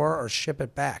store or ship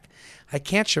it back. I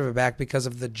can't ship it back because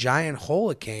of the giant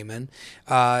hole it came in.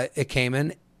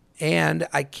 And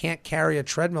I can't carry a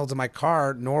treadmill to my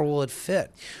car, nor will it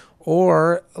fit.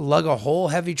 Or lug a whole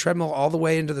heavy treadmill all the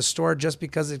way into the store just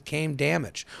because it came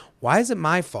damaged. Why is it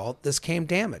my fault this came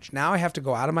damaged? Now I have to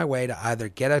go out of my way to either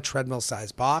get a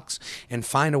treadmill-sized box and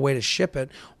find a way to ship it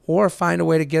or find a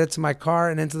way to get it to my car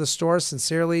and into the store.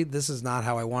 Sincerely, this is not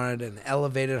how I wanted an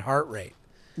elevated heart rate.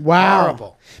 Wow.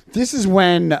 Horrible. This is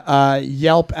when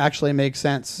Yelp actually makes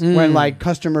sense. When like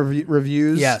customer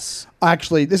reviews. Yes.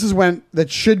 Actually, this is when that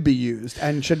should be used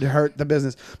and should hurt the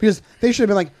business. Because they should have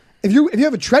been like, if you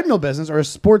have a treadmill business or a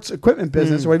sports equipment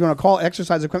business or whatever you want to call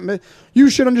exercise equipment, you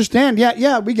should understand,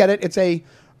 yeah, we get it. It's a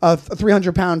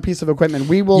 300-pound piece of equipment.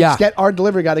 We will get our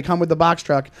delivery guy to come with the box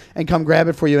truck and come grab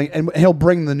it for you, and he'll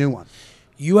bring the new one.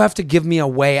 You have to give me a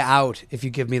way out if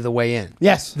you give me the way in.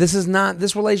 Yes.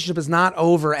 This relationship is not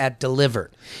over at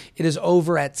delivered. It is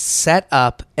over at set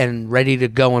up and ready to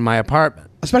go in my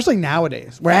apartment. Especially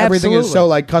nowadays, where everything is so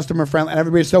like customer friendly and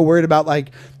everybody's so worried about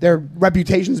like their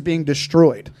reputations being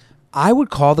destroyed. I would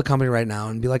call the company right now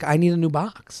and be like, I need a new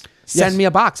box. Send me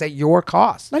a box at your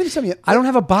cost. Not even send me I don't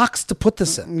have a box to put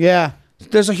this in. Yeah.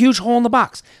 There's a huge hole in the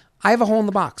box. I have a hole in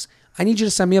the box. I need you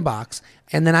to send me a box,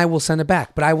 and then I will send it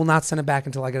back. But I will not send it back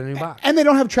until I get a new box. And they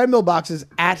don't have treadmill boxes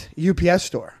at UPS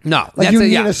store. No. Like you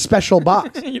need a special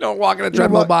box. You don't walk in a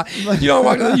treadmill box. You don't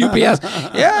walk in the UPS.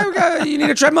 You need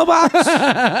a treadmill box?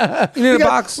 You need a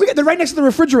box? They're right next to the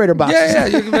refrigerator box. Yeah,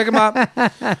 you can pick them up.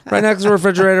 Right next to the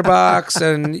refrigerator box.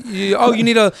 And you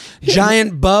need a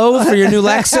giant bow for your new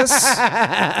Lexus?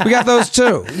 We got those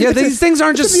too. Yeah, these things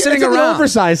aren't just sitting around. The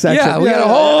oversized section. Yeah, we got a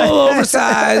whole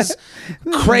oversized,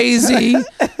 crazy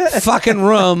fucking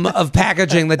room of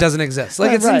packaging that doesn't exist.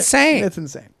 Like it's insane. It's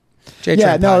insane.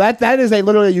 That is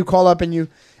literally you call up and you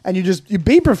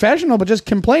be professional, but just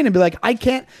complain and be like,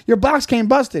 your box came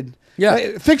busted.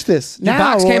 Yeah. Fix this. Your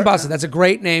now, box came busted. That's a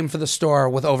great name for the store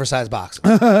with oversized boxes.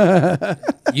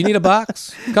 You need a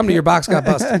box? Come to Your Box Got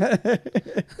Busted.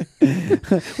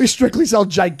 We strictly sell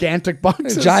gigantic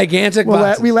boxes. Gigantic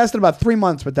boxes. We lasted about 3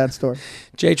 months with that store.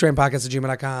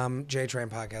 JTrainPodcast@gmail.com.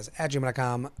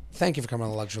 JTrainPodcast@gmail.com. Thank you for coming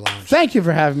on the Luxury Lounge. Thank you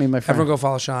for having me, my friend. Everyone go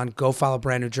follow Sean. Go follow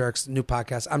Brand New Jerks, new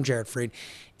podcast. I'm Jared Freed.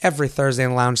 Every Thursday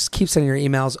in the lounge. Just keep sending your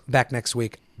emails. Back next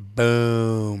week.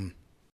 Boom.